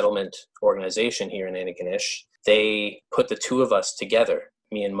refugee resettlement organization here in Antigonish, they put the two of us together,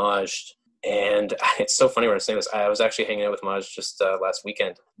 me and Maj. And it's so funny when I'm saying this. I was actually hanging out with Maj just last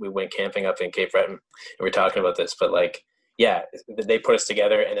weekend. We went camping up in Cape Breton, and we were talking about this. But like, yeah, they put us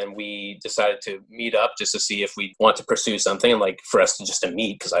together, and then we decided to meet up just to see if we want to pursue something, and like for us to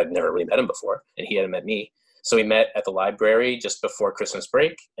meet, because I'd never really met him before, and he hadn't met me. So we met at the library just before Christmas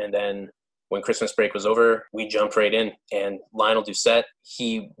break, and then when Christmas break was over, we jumped right in. And Lionel Doucette,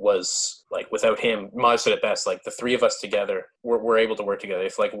 he was like, without him, Maj said it best, like the three of us together, we're able to work together.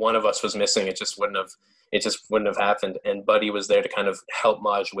 If like one of us was missing, it just wouldn't have happened. And Buddy was there to kind of help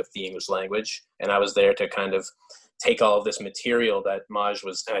Maj with the English language. And I was there to kind of take all of this material that Maj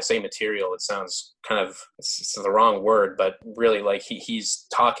was, and I say material, it sounds kind of, it's the wrong word, but really like he's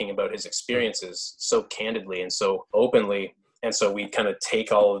talking about his experiences so candidly and so openly. And so we kind of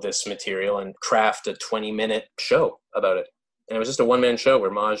take all of this material and craft a 20-minute show about it. And it was just a one-man show where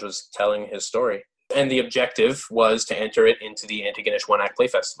Maj was telling his story. And the objective was to enter it into the Antigonish One Act Play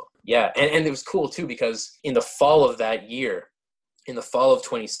Festival. Yeah, and it was cool too, because in the fall of that year, in the fall of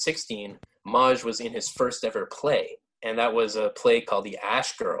 2016, Maj was in his first ever play. And that was a play called The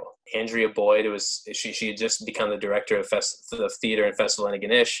Ash Girl. Andrea Boyd, she had just become the director of the theater and festival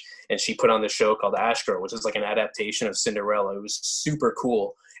Antigonish, and she put on this show called Ash Girl, which is like an adaptation of Cinderella. It was super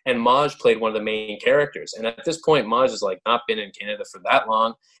cool. And Maj played one of the main characters. And at this point, Maj has like not been in Canada for that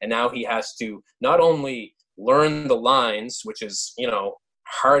long. And now he has to not only learn the lines, which is,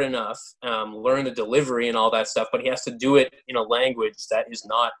 hard enough, learn the delivery and all that stuff, but he has to do it in a language that is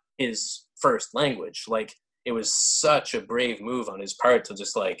not his first language. Like, it was such a brave move on his part to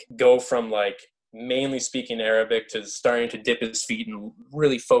just like go from like mainly speaking Arabic to starting to dip his feet and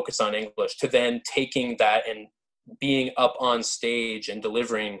really focus on English, to then taking that and being up on stage and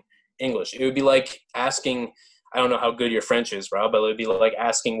delivering English. It would be like asking, I don't know how good your French is, Rob, but it would be like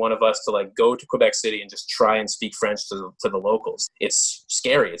asking one of us to like go to Quebec City and just try and speak French to the locals. It's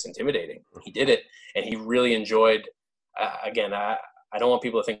scary. It's intimidating. He did it, and he really enjoyed, again, I don't want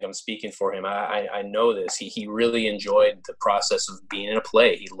people to think I'm speaking for him. I know this. He really enjoyed the process of being in a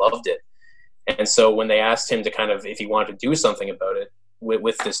play. He loved it. And so when they asked him to kind of, if he wanted to do something about it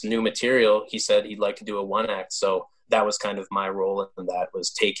with this new material, he said he'd like to do a one act. So that was kind of my role in that, was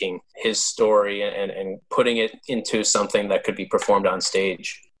taking his story and putting it into something that could be performed on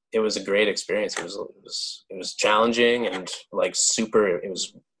stage. It was a great experience. It was challenging and like it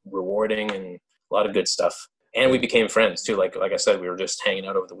was rewarding and a lot of good stuff. And we became friends too. Like I said, we were just hanging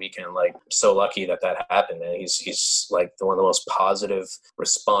out over the weekend. Like, so lucky that happened. And he's like one of the most positive,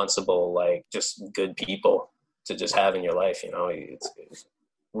 responsible, like just good people to just have in your life. You know, it's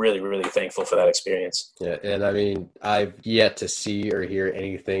really, really thankful for that experience. Yeah, and I mean, I've yet to see or hear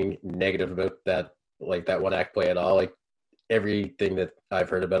anything negative about that, like that one act play at all. Like everything that I've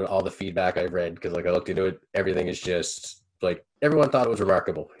heard about it, all the feedback I've read, because like I looked into it, everything is just like everyone thought it was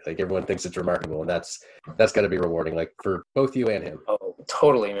remarkable. Like everyone thinks it's remarkable, and that's got to be rewarding, like for both you and him. Oh,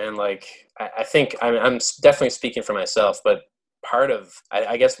 totally, man. Like I think I'm definitely speaking for myself, but part of,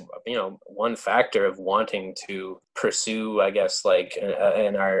 I guess, you know, one factor of wanting to pursue, I guess, like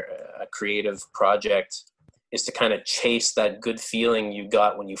a creative project is to kind of chase that good feeling you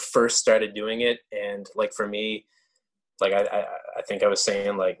got when you first started doing it. And like for me, like I think I was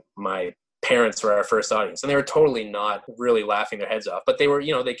saying, like my parents were our first audience, and they were totally not really laughing their heads off, but they were,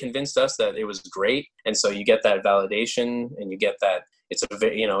 you know, they convinced us that it was great. And so you get that validation, and you get that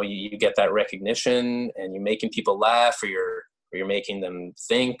you get that recognition, and you're making people laugh, or you're making them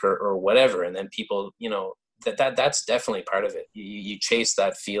think or whatever. And then people, you know, that's definitely part of it. You chase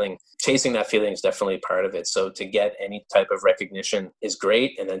that feeling. Chasing that feeling is definitely part of it. So to get any type of recognition is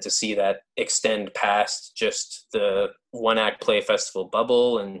great. And then to see that extend past just the one act play festival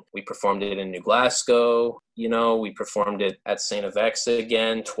bubble, and we performed it in New Glasgow, you know, we performed it at St. Avexa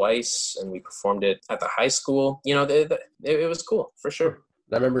again twice, and we performed it at the high school. You know, it was cool for sure.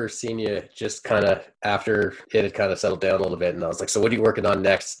 I remember seeing you just kind of after it had kind of settled down a little bit, and I was like, so what are you working on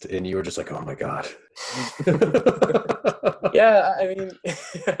next? And you were just like, oh my God. Yeah, I mean,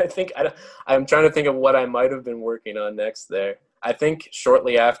 I think I'm trying to think of what I might have been working on next there. I think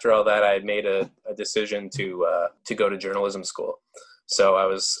shortly after all that, I had made a decision to go to journalism school. So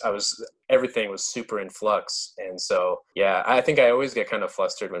everything was super in flux. And so, yeah, I think I always get kind of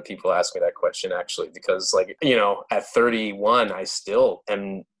flustered when people ask me that question, actually, because, like, you know, at 31, I still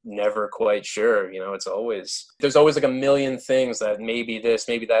am never quite sure. You know, there's always like a million things that maybe this,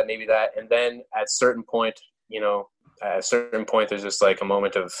 maybe that, maybe that. And then at a certain point, there's just like a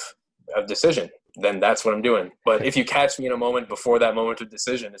moment of decision. Then that's what I'm doing. But if you catch me in a moment before that moment of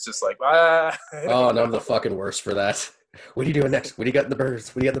decision, it's just like, Oh, no, I'm the fucking worst for that. What are you doing next? What do you got in the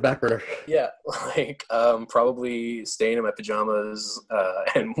burns? What do you got in the back burner? Yeah, like probably staying in my pajamas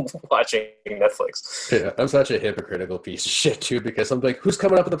and watching Netflix. Yeah, I'm such a hypocritical piece of shit too, because I'm like, who's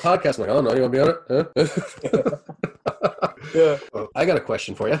coming up with the podcast? I'm like, oh no, you want to be on it? Huh? Yeah. I got a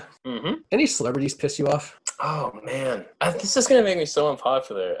question for you. Mm-hmm. Any celebrities piss you off? Oh man, this is gonna make me so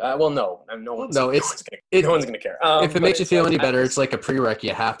unpopular. Well, no one's gonna care. If it makes you feel any better, it's like a prereq.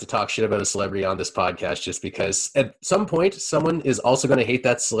 You have to talk shit about a celebrity on this podcast, just because at some point someone is also going to hate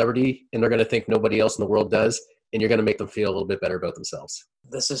that celebrity, and they're going to think nobody else in the world does, and you're going to make them feel a little bit better about themselves.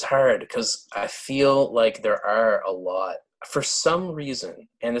 This is hard because I feel like there are a lot for some reason,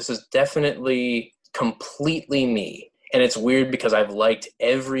 and this is definitely completely me. And it's weird because I've liked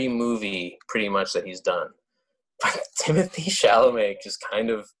every movie pretty much that he's done. But Timothée Chalamet just kind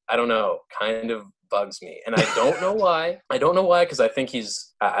of bugs me. And I don't know why. Because I think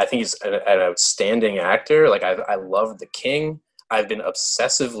he's an outstanding actor. Like I love The King. I've been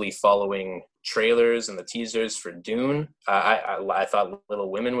obsessively following trailers and the teasers for Dune. I thought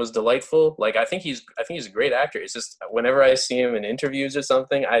Little Women was delightful. Like I think he's a great actor. It's just whenever I see him in interviews or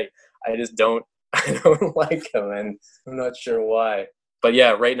something, I don't like him, and I'm not sure why. But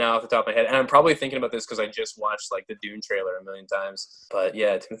yeah, right now off the top of my head, and I'm probably thinking about this because I just watched like the Dune trailer a million times. But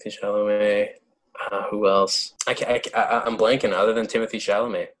yeah, Timothée Chalamet. Who else? I'm blanking other than Timothée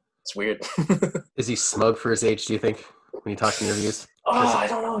Chalamet. It's weird. Is he smug for his age, do you think, when he talks in interviews? Oh, I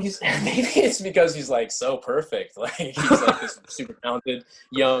don't know. Maybe it's because he's like so perfect. Like he's like this super talented,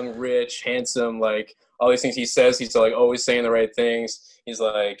 young, rich, handsome, like all these things he says, he's like always saying the right things. He's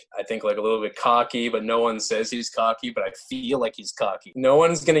like, I think like a little bit cocky, but no one says he's cocky, but I feel like he's cocky. No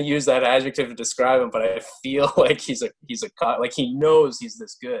one's going to use that adjective to describe him, but I feel like he's a like he knows he's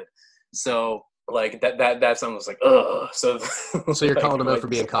this good. So like that's almost like, ugh. So you're calling him out for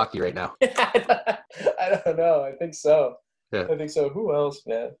being cocky right now. I don't know. I think so. Yeah. I think so. Who else,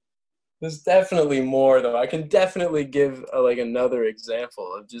 man? There's definitely more, though. I can definitely give like another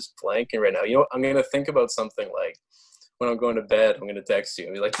example of just blanking right now. You know, I'm going to think about something when I'm going to bed, I'm gonna text you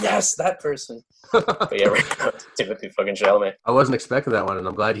and be like, yes, that person. But yeah, right now, Timothy fucking Chalamet. I wasn't expecting that one, and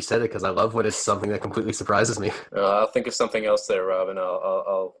I'm glad you said it because I love when it's something that completely surprises me. I'll think of something else there, Rob, and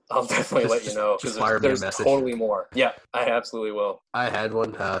I'll definitely let you know Just because fire me a there's message. totally more. Yeah, I absolutely will. I had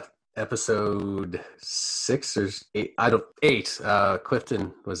one, episode 6 or 8. I don't 8.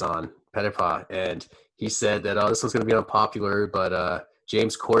 Clifton was on Pettipaw, and he said that this was going to be unpopular, but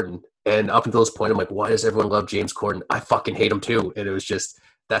James Corden. And up until this point, I'm like, why does everyone love James Corden? I fucking hate him too. And it was just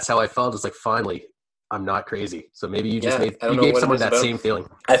that's how I felt. It's like finally, I'm not crazy. So maybe you just I don't know gave what someone it is that about. same feeling.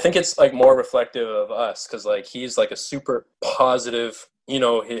 I think it's like more reflective of us because like he's like a super positive. You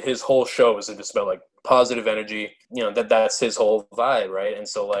know, his whole show is just about like positive energy. You know that's his whole vibe, right? And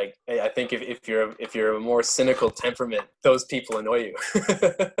so like I think if you're a more cynical temperament, those people annoy you.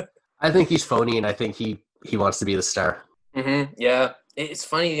 I think he's phony, and I think he wants to be the star. Mm-hmm. Yeah. It's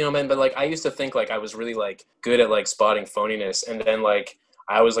funny, you know, man, but like I used to think like I was really like good at like spotting phoniness, and then like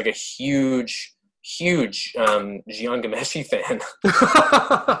I was like a huge Jian Ghomeshi fan.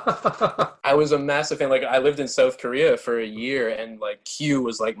 I was a massive fan. Like I lived in South Korea for a year, and like Q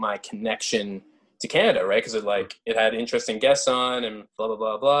was like my connection to Canada, right? Because it had interesting guests on and blah blah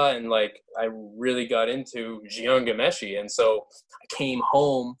blah blah, and like I really got into Jian Ghomeshi, and so I came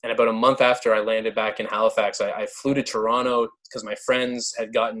home, and about a month after I landed back in Halifax, I flew to Toronto because my friends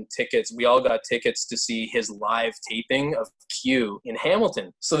had gotten tickets. We all got tickets to see his live taping of Q in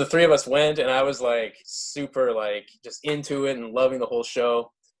Hamilton. So the three of us went, and I was like super like just into it and loving the whole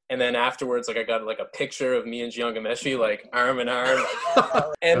show. And then afterwards, like I got like a picture of me and Jian Ghomeshi, like arm in arm.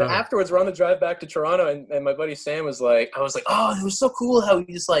 And afterwards, we're on the drive back to Toronto, and my buddy Sam was like, I was like, oh, it was so cool how he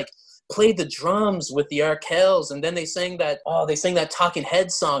just like played the drums with the Arkells, and then they sang that Talking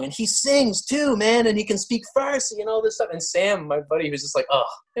Heads song, and he sings too, man, and he can speak Farsi and all this stuff. And Sam, my buddy, was just like, oh,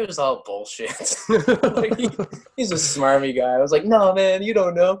 it was all bullshit. Like he's a smarmy guy. I was like, no, man, you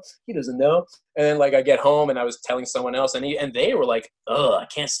don't know. He doesn't know. And then like I get home and I was telling someone else, and they were like, oh, I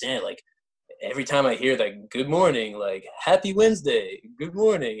can't stand it. Like every time I hear that good morning, like happy Wednesday, good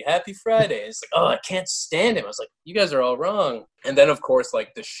morning, happy Friday, it's like, oh, I can't stand him. I was like, you guys are all wrong. And then of course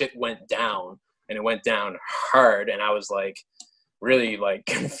like the shit went down, and it went down hard, and I was like really like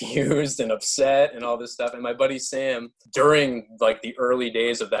confused and upset and all this stuff. And my buddy Sam, during like the early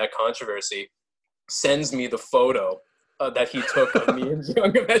days of that controversy, sends me the photo that he took of me and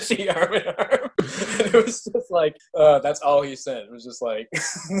Jian Ghomeshi arm in arm. And it was just like, that's all he sent. It was just like,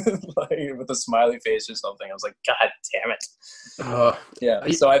 like with a smiley face or something. I was like, God damn it. Yeah.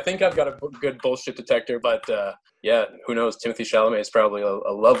 So I think I've got a good bullshit detector, but yeah, who knows? Timothy Chalamet is probably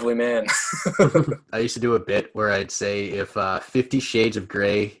a lovely man. I used to do a bit where I'd say if 50 Shades of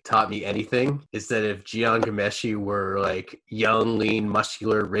Grey taught me anything, is that if Jian Ghomeshi were like young, lean,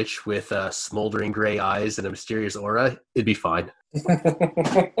 muscular, rich with smoldering gray eyes and a mysterious aura, it'd be fine.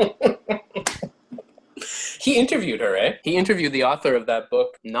 He interviewed her, eh? He interviewed the author of that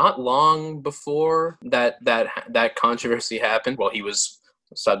book not long before that controversy happened. Well, he was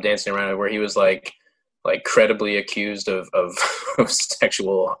Stop Dancing Around It, where he was like credibly accused of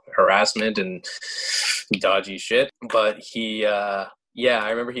sexual harassment and dodgy shit. But he, I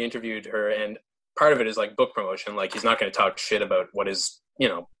remember he interviewed her, and part of it is like book promotion. Like he's not going to talk shit about what is, you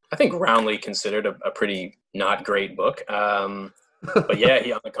know, I think roundly considered a pretty not great book. But yeah,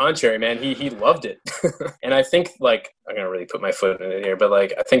 he, on the contrary, man, he loved it. And I think like, I'm going to really put my foot in it here, but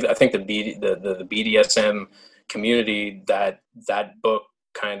like, I think the BDSM community that book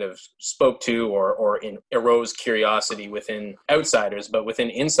kind of spoke to or arose curiosity within outsiders, but within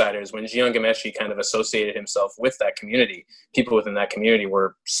insiders, when Jian Ghomeshi kind of associated himself with that community, people within that community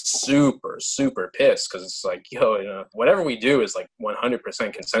were super, super pissed, because it's like, yo, you know, whatever we do is like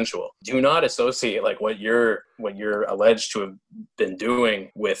 100% consensual. Do not associate like what you're alleged to have been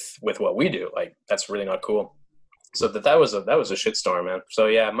doing with what we do. Like that's really not cool. So that was a shitstorm, man. So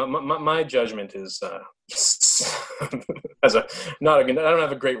yeah, my judgment is I don't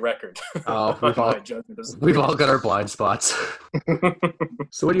have a great record. Oh, we've all got our blind spots.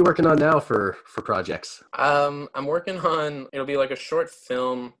 So what are you working on now for projects? I'm working on, it'll be like a short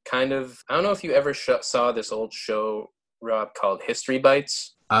film kind of. I don't know if you ever saw this old show, Rob, called History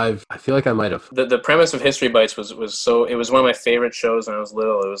Bites. I feel like I might have. The premise of History Bites was it was one of my favorite shows when I was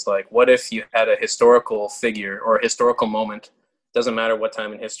little. It was like, what if you had a historical figure or a historical moment, doesn't matter what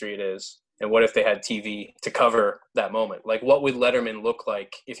time in history it is, And what if they had TV to cover that moment? Like, what would Letterman look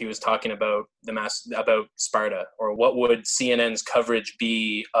like if he was talking about about Sparta? Or what would CNN's coverage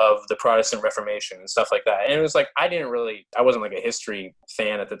be of the Protestant Reformation and stuff like that? And it was like, I wasn't like a history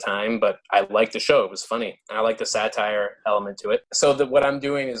fan at the time, but I liked the show. It was funny. And I liked the satire element to it. So what I'm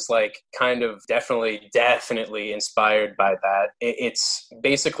doing is like kind of definitely inspired by that. It's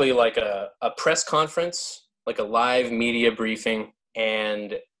basically like a press conference, like a live media briefing,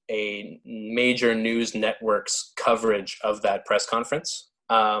 and a major news network's coverage of that press conference.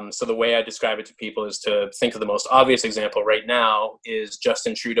 So the way I describe it to people is to think of the most obvious example right now is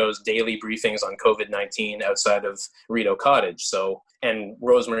Justin Trudeau's daily briefings on COVID-19 outside of Rideau Cottage. And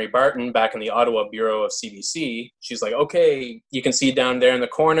Rosemary Barton, back in the Ottawa Bureau of CBC, she's like, okay, you can see down there in the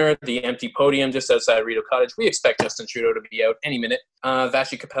corner, the empty podium just outside Rideau Cottage. We expect Justin Trudeau to be out any minute.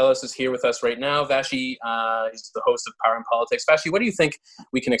 Vashi Kapelas is here with us right now. Vashi is the host of Power and Politics. Vashi, what do you think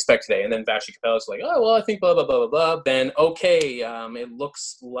we can expect today? And then Vashi Kapelas is like, oh, well, I think blah, blah, blah, blah, blah. Then, okay, it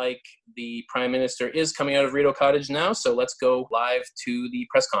looks like the Prime Minister is coming out of Rideau Cottage now, so let's go live to the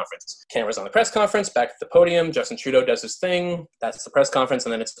press conference. Cameras on the press conference, back to the podium. Justin Trudeau does his thing. That's the press conference,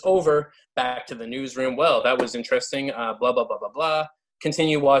 and then it's over. Back to the newsroom. Well, that was interesting. Blah, blah, blah, blah, blah.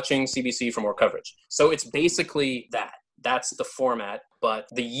 Continue watching CBC for more coverage. So it's basically that. That's the format. But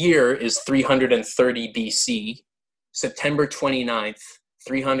the year is 330 BC, September 29th,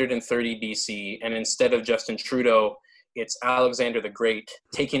 330 BC. And instead of Justin Trudeau, it's Alexander the Great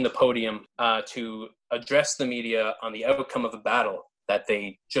taking the podium to address the media on the outcome of a battle that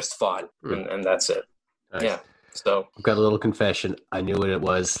they just fought. And that's it. Nice. Yeah. So I've got a little confession. I knew what it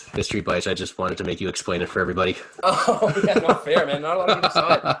was. History Bites. I just wanted to make you explain it for everybody. Oh, yeah, not fair, man. Not a lot of people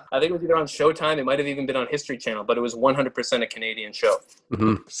saw it. I think it was either on Showtime. It might have even been on History Channel, but it was 100% a Canadian show.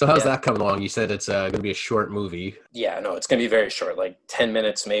 Mm-hmm. So how's that coming along? You said it's going to be a short movie. Yeah, no, it's going to be very short, like 10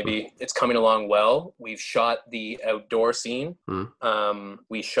 minutes maybe. It's coming along well. We've shot the outdoor scene.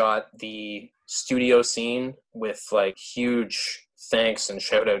 We shot the studio scene with like huge thanks and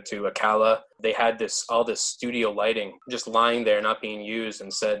shout out to Akala. They had all this studio lighting just lying there, not being used,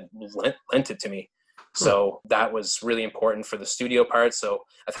 and said, lent it to me. So that was really important for the studio part. So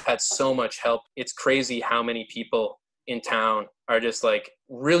I've had so much help. It's crazy how many people in town are just like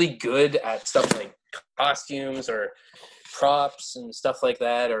really good at stuff like costumes or props and stuff like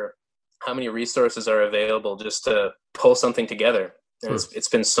that, or how many resources are available just to pull something together. And it's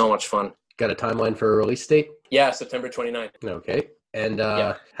been so much fun. Got a timeline for a release date? Yeah, September 29th. Okay. And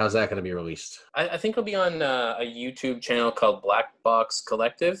how's that going to be released? I think it'll be on a YouTube channel called Black Box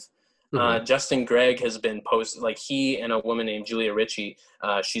Collective. Justin Gregg has been posted, like he and a woman named Julia Ritchie.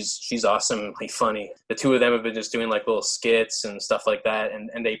 She's awesomely funny. The two of them have been just doing like little skits and stuff like that,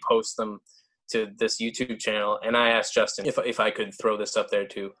 and they post them to this YouTube channel. And I asked Justin if I could throw this up there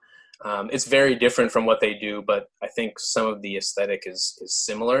too. It's very different from what they do, but I think some of the aesthetic is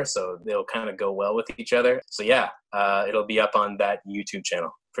similar, so they'll kind of go well with each other. So yeah, it'll be up on that YouTube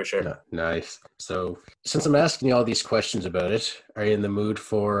channel for sure. Nice. So since I'm asking you all these questions about it, are you in the mood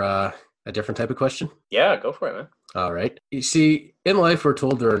for a different type of question? Yeah, go for it, man. All right. You see, in life, we're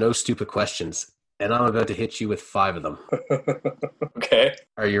told there are no stupid questions, and I'm about to hit you with 5 of them. Okay.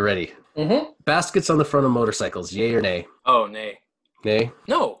 Are you ready? Mm-hmm. Baskets on the front of motorcycles, yay or nay? Oh, nay. Nay?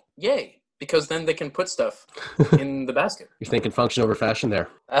 No. Yay, because then they can put stuff in the basket. You're thinking function over fashion there?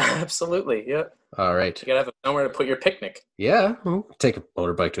 Absolutely, yeah. All right. You gotta have somewhere to put your picnic. Yeah, take a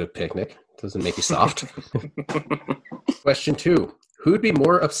motorbike to a picnic. Doesn't make you soft. Question 2. Who'd be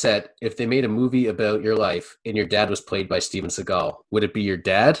more upset if they made a movie about your life and your dad was played by Steven Seagal? Would it be your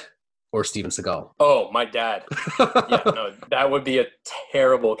dad or Steven Seagal? Oh, my dad. Yeah, no, that would be a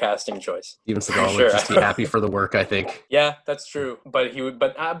terrible casting choice. Steven Seagal would just be happy for the work, I think. Yeah, that's true. But he would,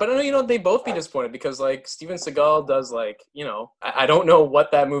 but I know, they'd both be disappointed because like Steven Seagal does like, I don't know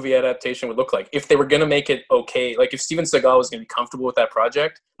what that movie adaptation would look like. If they were going to make it okay, like if Steven Seagal was going to be comfortable with that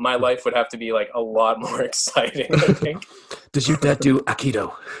project, my life would have to be like a lot more exciting, I think. Does your dad do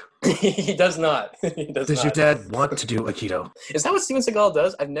Aikido? He does not. Does your dad want to do Aikido? Is that what Steven Seagal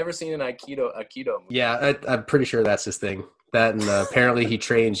does? I've never seen an Aikido movie. Yeah, I'm pretty sure that's his thing. That and apparently he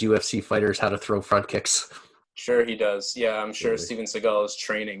trains UFC fighters how to throw front kicks. Sure he does. Yeah, I'm sure Steven Seagal is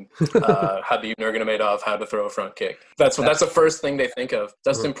training Khabib Nurmagomedov how to throw a front kick. That's the first thing they think of.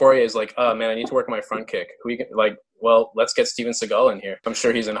 Dustin Poirier is like, oh man, I need to work my front kick. well, let's get Steven Seagal in here. I'm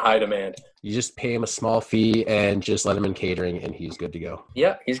sure he's in high demand. You just pay him a small fee and just let him in catering, and he's good to go.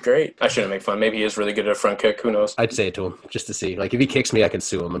 Yeah, he's great. I shouldn't make fun. Maybe he is really good at a front kick. Who knows? I'd say it to him just to see. Like, if he kicks me, I can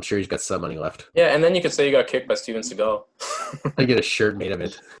sue him. I'm sure he's got some money left. Yeah, and then you could say you got kicked by Steven Seagal. I get a shirt made of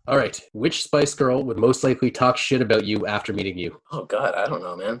it. All right. Which Spice Girl would most likely talk shit about you after meeting you? Oh, God, I don't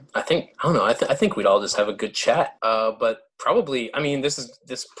know, man. I think we'd all just have a good chat. But probably, I mean, this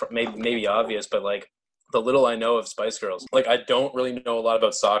may be obvious, but like the little I know of Spice Girls, like I don't really know a lot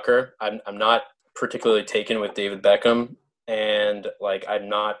about soccer. I'm not particularly taken with David Beckham, and like I'm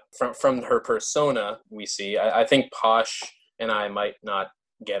not from her persona we see. I think Posh and I might not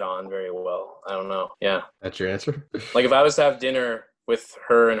get on very well. I don't know. Yeah. That's your answer? Like if I was to have dinner with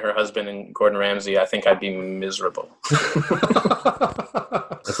her and her husband and Gordon Ramsay, I think I'd be miserable.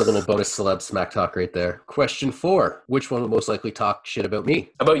 That's a little bonus celeb smack talk right there. Question 4. Which one would most likely talk shit about me?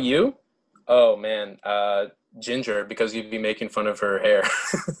 About you? Oh, man. Ginger, because you'd be making fun of her hair.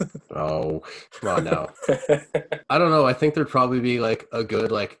 Oh, come on now. I don't know. I think there'd probably be like a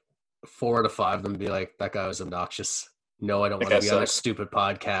good 4 out of 5 of them be like, that guy was obnoxious. No, I don't want to be on a stupid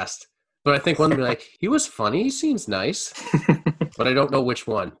podcast. But I think one would be like, he was funny. He seems nice. But I don't know which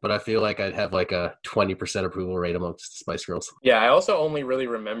one. But I feel like I'd have like a 20% approval rate amongst the Spice Girls. Yeah, I also only really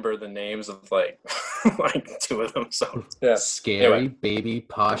remember the names of like 2 of them. So yeah. Scary, anyway. Baby,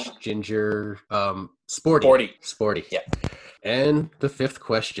 Posh, Ginger, Sporty. Yeah. And the 5th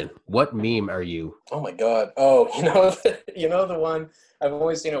question: what meme are you? Oh my God! Oh, you know the one. I've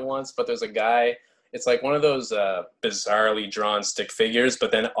only seen it once, but there's a guy. It's like one of those bizarrely drawn stick figures,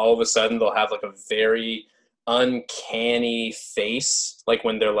 but then all of a sudden they'll have like a very uncanny face, like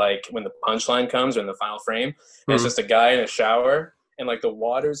when the punchline comes or in the final frame. And it's just a guy in a shower, and like the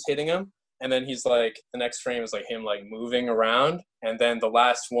water's hitting him. And then he's like, the next frame is like him like moving around. And then the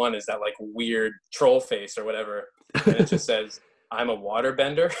last one is that like weird troll face or whatever. And it just says, I'm a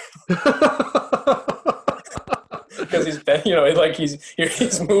waterbender. Because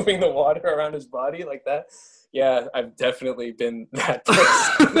he's moving the water around his body like that. Yeah, I've definitely been that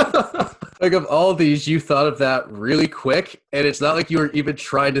person. Like, of all these, you thought of that really quick, and it's not like you were even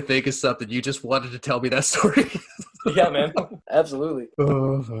trying to think of something. You just wanted to tell me that story. Yeah, man. Absolutely.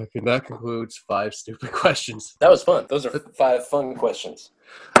 Oh, fucking. That concludes 5 stupid questions. That was fun. Those are 5 fun questions.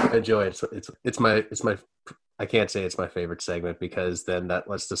 I enjoy it. It's my I can't say it's my favorite segment because then that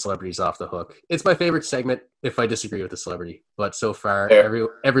lets the celebrities off the hook. It's my favorite segment if I disagree with the celebrity. But so far,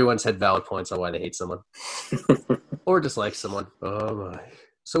 everyone's had valid points on why they hate someone or dislike someone. Oh my!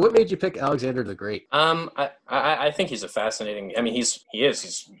 So what made you pick Alexander the Great? I think he's a fascinating. I mean, he's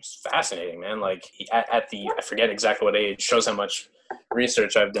fascinating, man. Like I forget exactly what age. Shows how much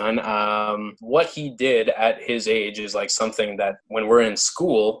research I've done. What he did at his age is like something that when we're in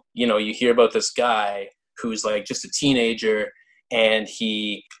school, you hear about this guy who's like just a teenager and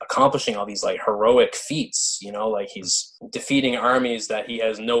he accomplishing all these like heroic feats, like he's defeating armies that he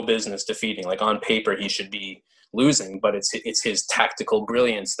has no business defeating. Like on paper, he should be losing, but it's his tactical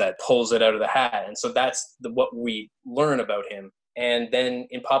brilliance that pulls it out of the hat. And so that's what we learn about him. And then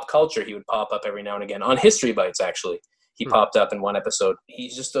in pop culture, he would pop up every now and again on History Bites. Actually, he popped up in one episode.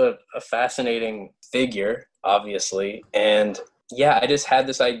 He's just a fascinating figure, obviously. And yeah, I just had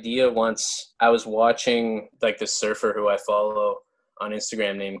this idea once. I was watching like this surfer who I follow on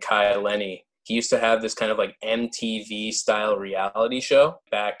Instagram named Kai Lenny. He used to have this kind of like MTV style reality show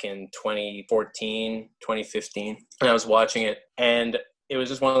back in 2014, 2015. And I was watching it, and it was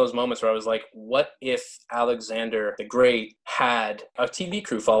just one of those moments where I was like, what if Alexander the Great had a TV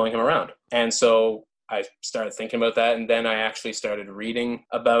crew following him around? And so I started thinking about that, and then I actually started reading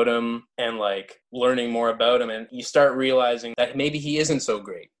about him and like learning more about him. And you start realizing that maybe he isn't so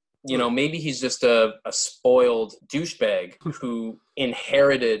great. Maybe he's just a spoiled douchebag who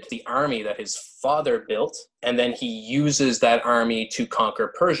inherited the army that his father built, and then he uses that army to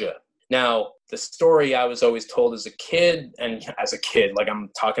conquer Persia. Now, the story I was always told as a kid, like I'm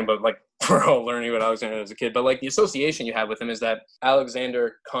talking about like we're all learning about Alexander as a kid, but like the association you have with him is that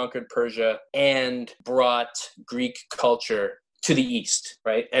Alexander conquered Persia and brought Greek culture to the East,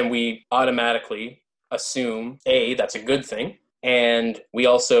 right? And we automatically assume, that's a good thing. And we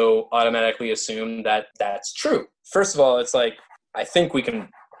also automatically assume that that's true. First of all, it's like, I think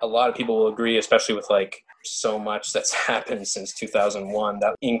a lot of people will agree, especially with like so much that's happened since 2001,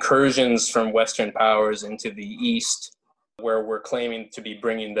 that incursions from Western powers into the East, where we're claiming to be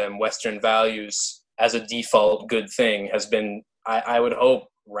bringing them Western values as a default good thing, has been, I would hope,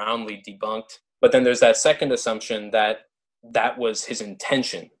 roundly debunked. But then there's that second assumption that was his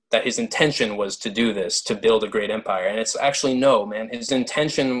intention. that his intention was to do this, to build a great empire. And it's actually no, man. His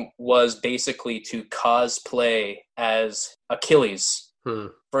intention was basically to cosplay as Achilles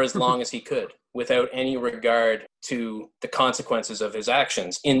for as long as he could, without any regard to the consequences of his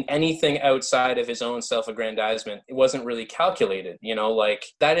actions. In anything outside of his own self-aggrandizement, it wasn't really calculated. You know, like,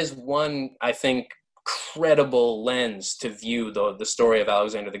 that is one, I think, credible lens to view the story of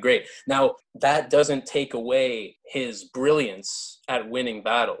Alexander the Great. Now, that doesn't take away his brilliance at winning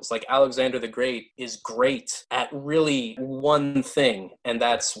battles. Like, Alexander the Great is great at really one thing, and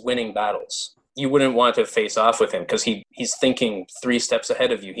that's winning battles. You wouldn't want to face off with him because he's thinking 3 steps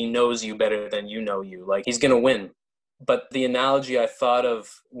ahead of you. He knows you better than you know you. Like, he's going to win. But the analogy I thought of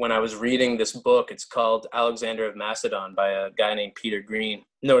when I was reading this book, it's called Alexander of Macedon by a guy named Peter Green.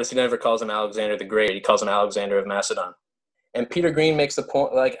 Notice he never calls him Alexander the Great. He calls him Alexander of Macedon. And Peter Green makes the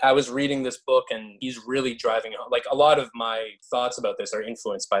point, like, I was reading this book and he's really driving home. Like, a lot of my thoughts about this are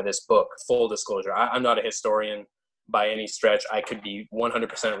influenced by this book, full disclosure. I'm not a historian by any stretch. I could be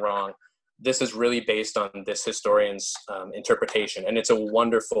 100% wrong. This is really based on this historian's interpretation. And it's a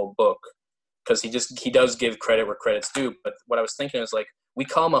wonderful book, because he does give credit where credit's due. But what I was thinking is, like, we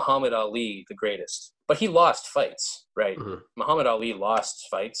call Muhammad Ali the greatest, but he lost fights, right? Mm-hmm. Muhammad Ali lost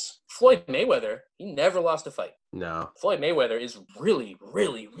fights. Floyd Mayweather, he never lost a fight. No. Floyd Mayweather is really,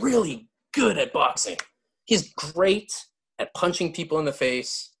 really, really good at boxing. He's great at punching people in the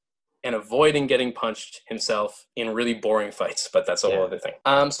face and avoiding getting punched himself in really boring fights, but that's a whole other thing.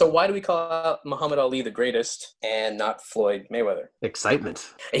 So why do we call Muhammad Ali the greatest and not Floyd Mayweather?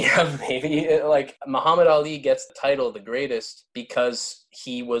 Excitement. Yeah, maybe. Like, Muhammad Ali gets the title the greatest because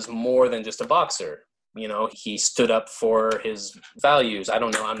he was more than just a boxer. You know, he stood up for his values. I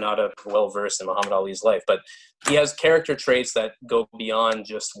don't know. I'm not well-versed in Muhammad Ali's life, but he has character traits that go beyond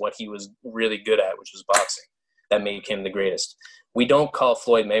just what he was really good at, which was boxing, that made him the greatest. We don't call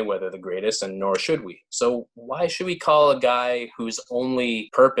Floyd Mayweather the greatest, and nor should we. So why should we call a guy whose only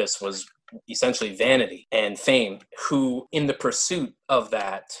purpose was essentially vanity and fame, who in the pursuit of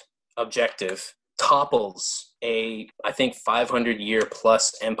that objective topples I think 500-year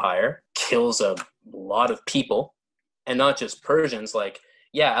plus empire, kills a lot of people, and not just Persians. Like,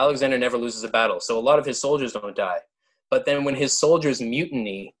 yeah, Alexander never loses a battle, so a lot of his soldiers don't die. But then when his soldiers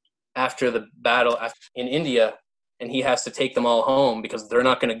mutiny after the battle in India, and he has to take them all home because they're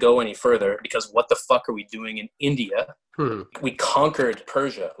not going to go any further, because what the fuck are we doing in India? We conquered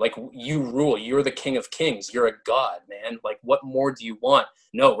Persia. Like, you rule. You're the king of kings. You're a god, man. Like, what more do you want?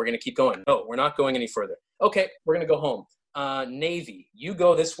 No, we're going to keep going. No, we're not going any further. Okay, we're going to go home. Navy, you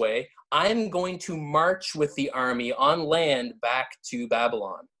go this way. I'm going to march with the army on land back to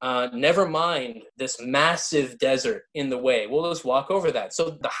Babylon. Never mind this massive desert in the way. We'll just walk over that.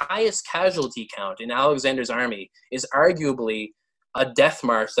 So the highest casualty count in Alexander's army is arguably a death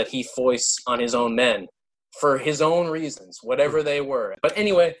march that he foists on his own men for his own reasons, whatever they were. But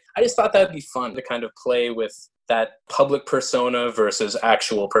anyway, I just thought that'd be fun to kind of play with that public persona versus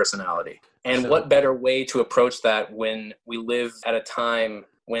actual personality. And what better way to approach that when we live at a time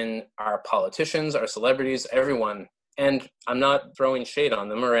when our politicians, our celebrities, everyone, and I'm not throwing shade on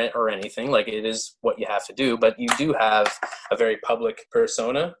them or anything, like, it is what you have to do, but you do have a very public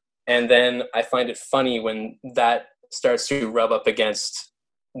persona. And then I find it funny when that starts to rub up against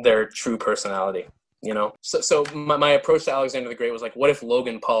their true personality, you know? So my approach to Alexander the Great was like, what if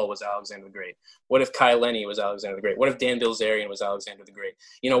Logan Paul was Alexander the Great? What if Kai Lenny was Alexander the Great? What if Dan Bilzerian was Alexander the Great?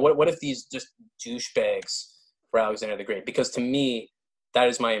 You know, what if these just douchebags were Alexander the Great? Because to me, that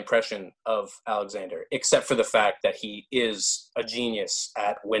is my impression of Alexander, except for the fact that he is a genius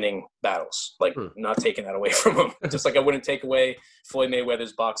at winning battles. Like, not taking that away from him. Just like I wouldn't take away Floyd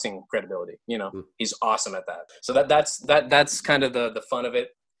Mayweather's boxing credibility. You know, he's awesome at that. So that's kind of the fun of it.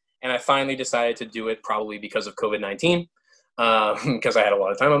 And I finally decided to do it, probably because of COVID-19, because I had a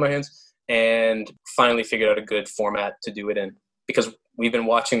lot of time on my hands, and finally figured out a good format to do it in, because we've been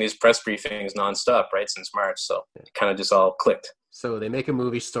watching these press briefings nonstop, right, since March. So it kind of just all clicked. So they make a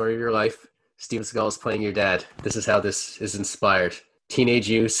movie, Story of Your Life. Steven Seagal is playing your dad. This is how this is inspired. Teenage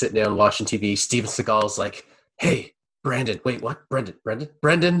you sitting down watching TV. Steven Seagal's like, hey, Brandon. Wait, what?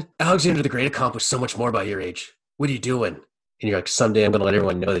 Brendan, Alexander the Great accomplished so much more by your age. What are you doing? And you're like, someday I'm going to let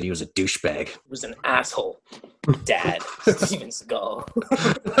everyone know that he was a douchebag. He was an asshole. Dad, Steven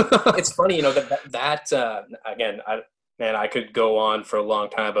Seagal. It's funny, you know, that again, I could go on for a long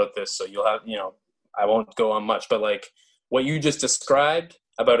time about this, so you'll have, you know, I won't go on much, but like what you just described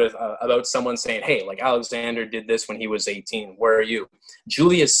about someone saying, hey, like, Alexander did this when he was 18. Where are you?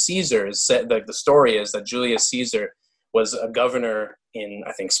 Julius Caesar said, like, the story is that Julius Caesar was a governor in,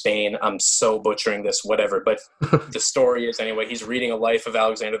 I think, Spain. I'm so butchering this, whatever. But the story is, anyway, he's reading a life of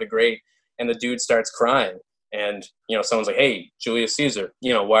Alexander the Great, and the dude starts crying. And, someone's like, hey, Julius Caesar,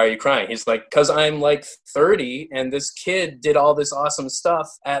 why are you crying? He's like, because I'm like 30 and this kid did all this awesome stuff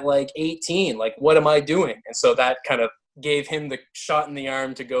at like 18. Like, what am I doing? And so that kind of gave him the shot in the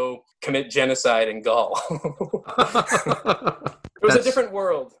arm to go commit genocide in Gaul. It was a different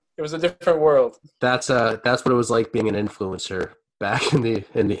world. It was a different world. That's what it was like being an influencer back in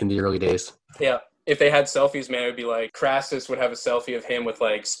the early days. Yeah. If they had selfies, man, it would be like Crassus would have a selfie of him with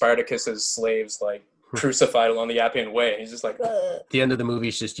like Spartacus's slaves, like crucified along the Appian Way. He's just like, The end of the movie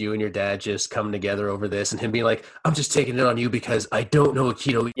is just you and your dad just coming together over this, and him being like, I'm just taking it on you because I don't know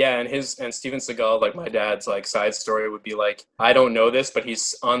keto. Yeah, and Steven Seagal, like my dad's like side story would be like, I don't know this, but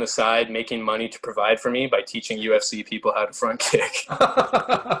he's on the side making money to provide for me by teaching UFC people how to front kick.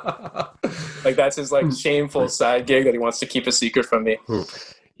 Like that's his like shameful side gig that he wants to keep a secret from me.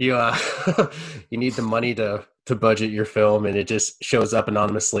 You you need the money to budget your film, and it just shows up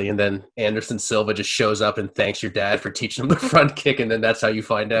anonymously, and then Anderson Silva just shows up and thanks your dad for teaching him the front kick, and then that's how you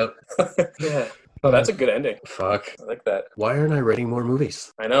find out. Yeah. Oh, that's a good ending. Fuck. I like that. Why aren't I writing more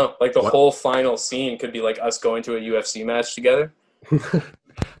movies? I know. Like the whole final scene could be like us going to a UFC match together.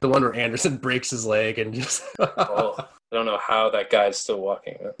 The one where Anderson breaks his leg and just... Oh, I don't know how that guy's still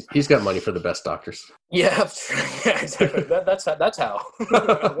walking. He's got money for the best doctors. Yeah, exactly. That's how.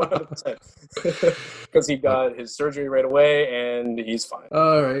 100%. Because he got his surgery right away and he's fine.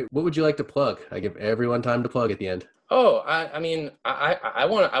 All right. What would you like to plug? I give everyone time to plug at the end. Oh, I mean, I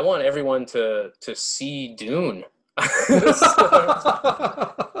want everyone to see Dune.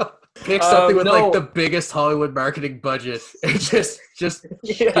 Pick something with like the biggest Hollywood marketing budget and just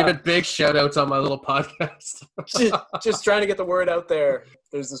give it big shout outs on my little podcast. just trying to get the word out there.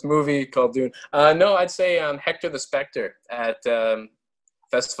 There's this movie called Dune. No, I'd say Hector the Spectre at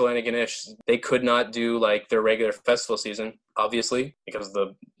Festival Antigonish. They could not do like their regular festival season, obviously, because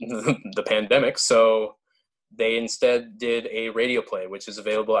of the pandemic. So they instead did a radio play, which is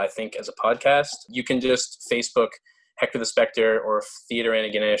available, I think, as a podcast. You can just Facebook Hector the Spectre or Theater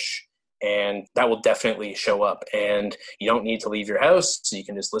Antigonish, and that will definitely show up. And you don't need to leave your house, so you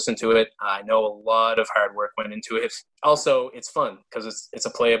can just listen to it. I know a lot of hard work went into it. Also, it's fun because it's a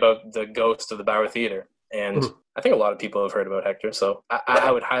play about the ghost of the Bauer Theater. And I think a lot of people have heard about Hector, so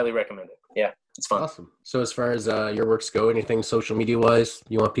I would highly recommend it. Yeah, it's fun. Awesome. So as far as your works go, anything social media-wise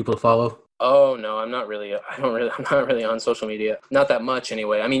you want people to follow? Oh, no, I'm not really on social media. Not that much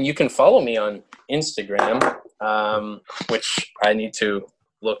anyway. I mean, you can follow me on Instagram, which I need to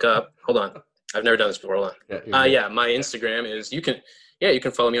look up. Hold on. I've never done this before. Hold on. My Instagram is, you can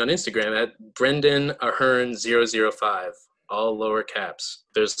follow me on Instagram at Brendan Ahern 005, all lower caps.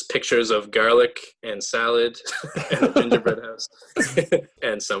 There's pictures of garlic and salad and a gingerbread house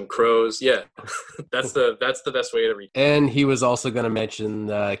and some crows. Yeah, that's the best way to reach. And he was also going to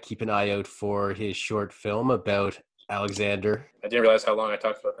mention keep an eye out for his short film about Alexander. I didn't realize how long I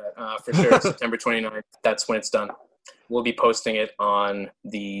talked about that. For sure, September 29th. That's when it's done. We'll be posting it on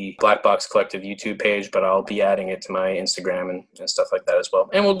the Black Box Collective YouTube page, but I'll be adding it to my Instagram and stuff like that as well.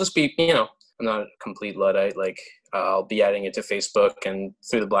 And we'll just be, I'm not a complete Luddite. Like, I'll be adding it to Facebook and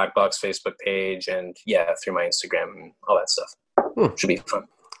through the Black Box Facebook page and, through my Instagram and all that stuff. Should be fun.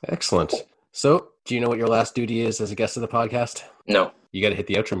 Excellent. So, do you know what your last duty is as a guest of the podcast? No. You got to hit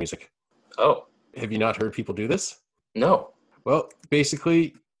the outro music. Oh. Have you not heard people do this? No. Well,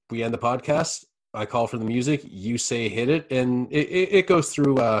 basically, we end the podcast. I call for the music. You say hit it, and it goes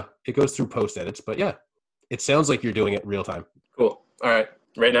through post edits. But yeah, it sounds like you're doing it real time. Cool. All right.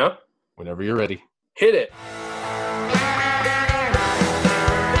 Right now? Whenever you're ready. Hit it.